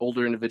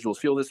older individuals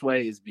feel this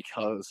way is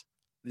because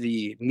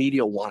the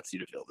media wants you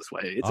to feel this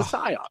way. It's a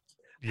psyop.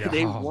 Yeah.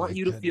 They want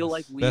you to feel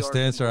like we Best are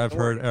answer I've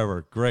heard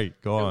ever.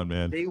 Great. Go on,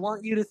 man. They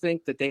want you to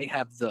think that they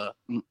have the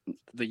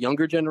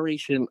younger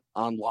generation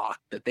on lock,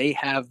 that they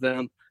have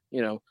them,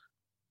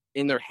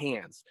 in their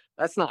hands.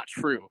 That's not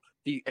true.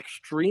 The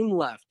extreme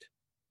left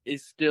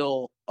is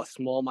still a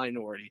small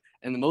minority,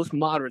 and the most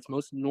moderates,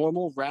 most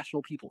normal,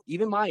 rational people,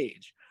 even my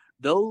age,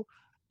 though,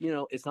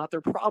 it's not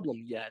their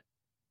problem yet,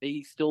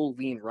 they still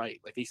lean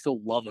right. Like, they still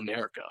love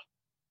America.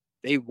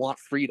 They want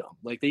freedom.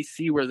 Like, they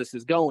see where this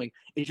is going.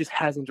 It just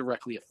hasn't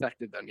directly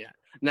affected them yet.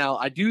 Now,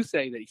 I do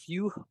say that if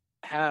you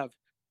have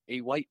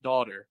a white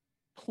daughter,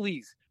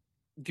 please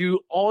do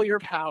all your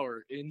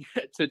power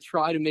to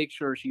try to make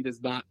sure she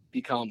does not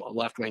become a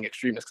left-wing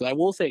extremist. Because I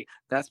will say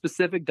that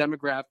specific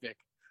demographic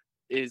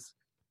is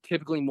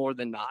typically more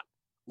than not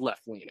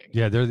left-leaning.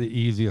 Yeah, they're the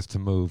easiest to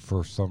move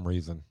for some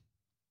reason.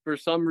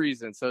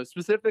 So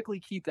specifically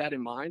keep that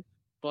in mind.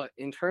 But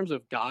in terms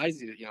of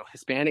guys,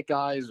 Hispanic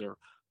guys or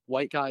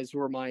white guys who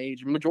are my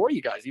age, majority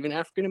of guys, even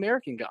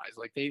African-American guys,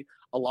 like a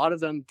lot of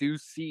them do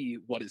see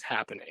what is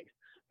happening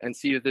and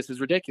see that this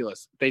is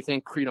ridiculous. They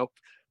think,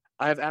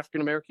 I have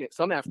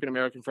some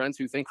African-American friends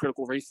who think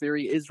critical race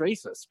theory is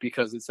racist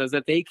because it says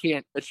that they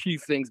can't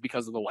achieve things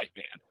because of the white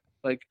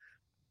man.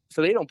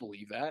 So they don't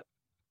believe that.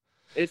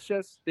 It's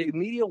just the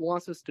media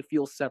wants us to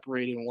feel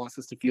separated and wants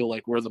us to feel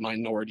like we're the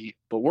minority,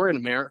 but we're in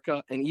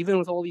America. And even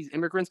with all these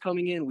immigrants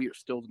coming in, we are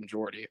still the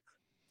majority.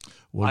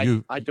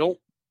 Well, I don't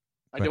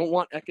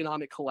want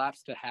economic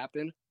collapse to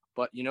happen,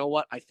 but you know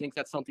what? I think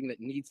that's something that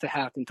needs to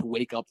happen to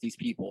wake up these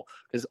people,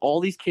 because all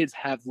these kids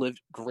have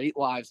lived great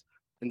lives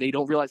and they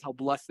don't realize how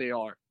blessed they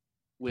are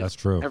with That's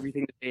true.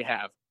 everything that they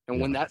have. And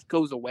when that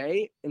goes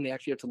away and they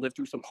actually have to live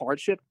through some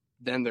hardship,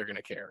 then they're going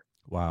to care.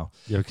 Wow.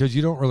 Yeah, because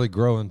you don't really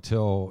grow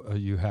until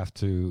you have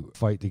to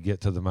fight to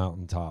get to the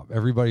mountaintop.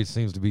 Everybody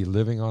seems to be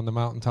living on the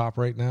mountaintop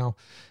right now,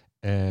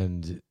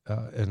 and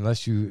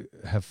unless you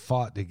have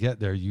fought to get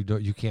there,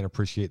 you can't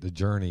appreciate the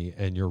journey.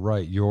 And you're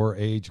right, your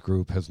age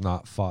group has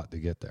not fought to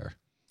get there.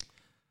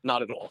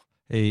 Not at all.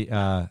 Hey,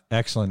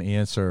 excellent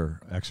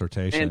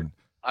exhortation. And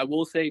I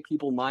will say,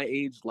 people my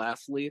age,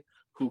 lastly,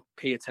 who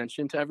pay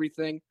attention to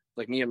everything,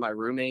 like me and my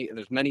roommate, and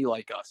there's many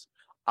like us,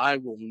 I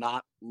will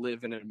not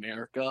live in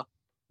America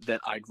that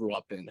I grew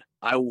up in.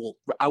 I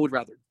would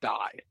rather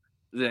die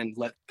than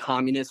let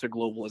communists or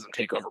globalism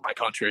take over my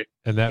country.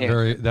 And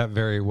that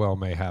very well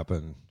may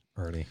happen,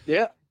 Ernie.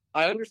 Yeah,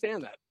 I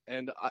understand that.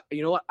 And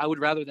you know what? I would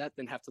rather that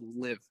than have to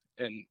live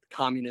in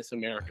communist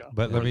America.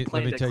 But let me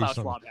tell you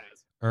something.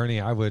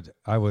 Ernie, I would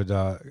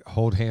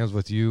hold hands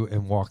with you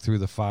and walk through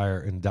the fire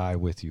and die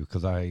with you,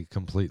 because I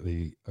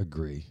completely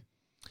agree.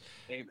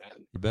 Amen.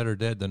 You're better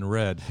dead than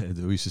red,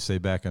 we used to say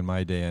back in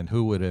my day. And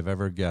who would have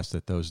ever guessed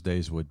that those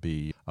days would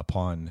be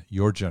upon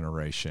your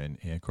generation?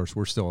 And of course,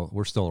 we're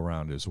still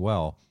around as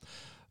well.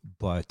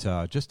 But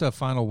just a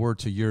final word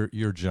to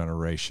your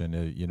generation.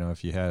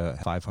 If you had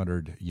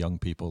 500 young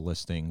people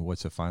listening,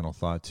 what's a final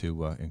thought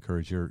to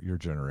encourage your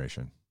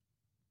generation?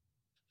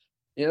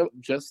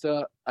 Just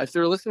if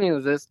they're listening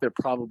to this, they're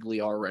probably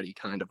already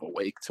kind of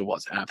awake to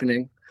what's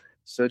happening.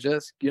 So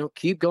just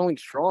keep going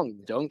strong.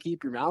 Don't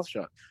keep your mouth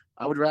shut.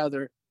 I would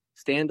rather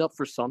stand up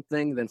for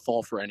something than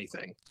fall for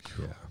anything.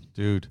 Yeah,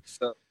 dude.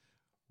 So,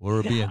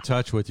 we'll be in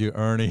touch with you,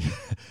 Ernie.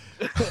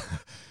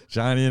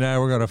 Johnny and I,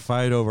 we're going to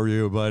fight over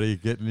you, buddy,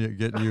 getting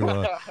you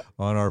on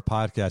our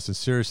podcast. And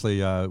seriously,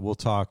 we'll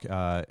talk in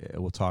a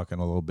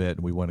little bit.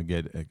 And we want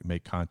to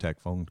make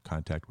phone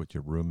contact with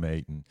your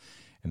roommate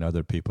and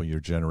other people in your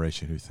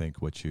generation who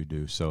think what you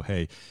do. So,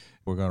 hey,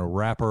 we're going to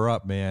wrap her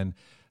up, man.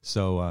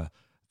 So,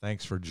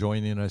 Thanks for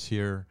joining us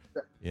here.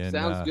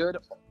 Sounds good.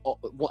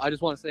 I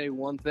just want to say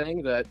one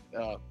thing that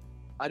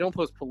I don't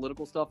post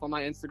political stuff on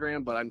my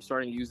Instagram, but I'm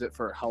starting to use it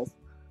for health,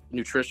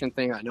 nutrition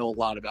thing. I know a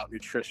lot about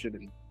nutrition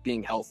and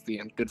being healthy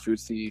and good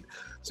foods to eat.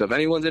 So if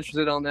anyone's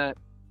interested on that,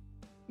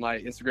 my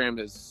Instagram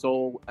is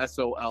sol.astray.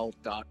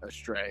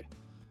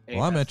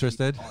 Well, I'm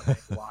interested.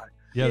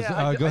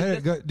 Yes, go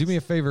ahead. Do me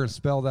a favor and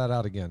spell that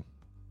out again.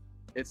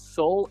 It's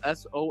Sol,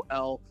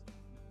 SOL,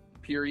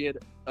 period,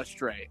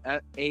 astray,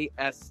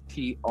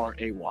 ASTRAY.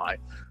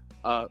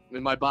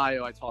 In my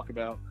bio, I talk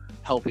about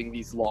helping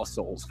these lost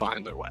souls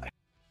find their way.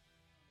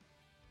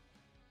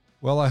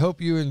 Well, I hope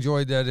you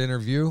enjoyed that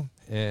interview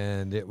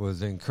and it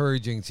was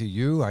encouraging to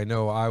you. I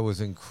know I was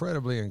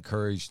incredibly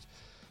encouraged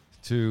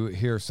to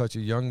hear such a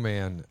young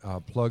man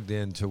plugged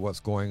into what's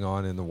going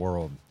on in the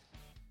world.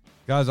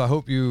 Guys, I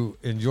hope you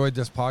enjoyed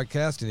this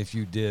podcast, and if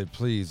you did,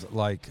 please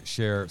like,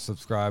 share,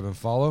 subscribe, and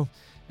follow.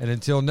 And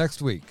until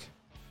next week,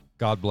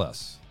 God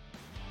bless.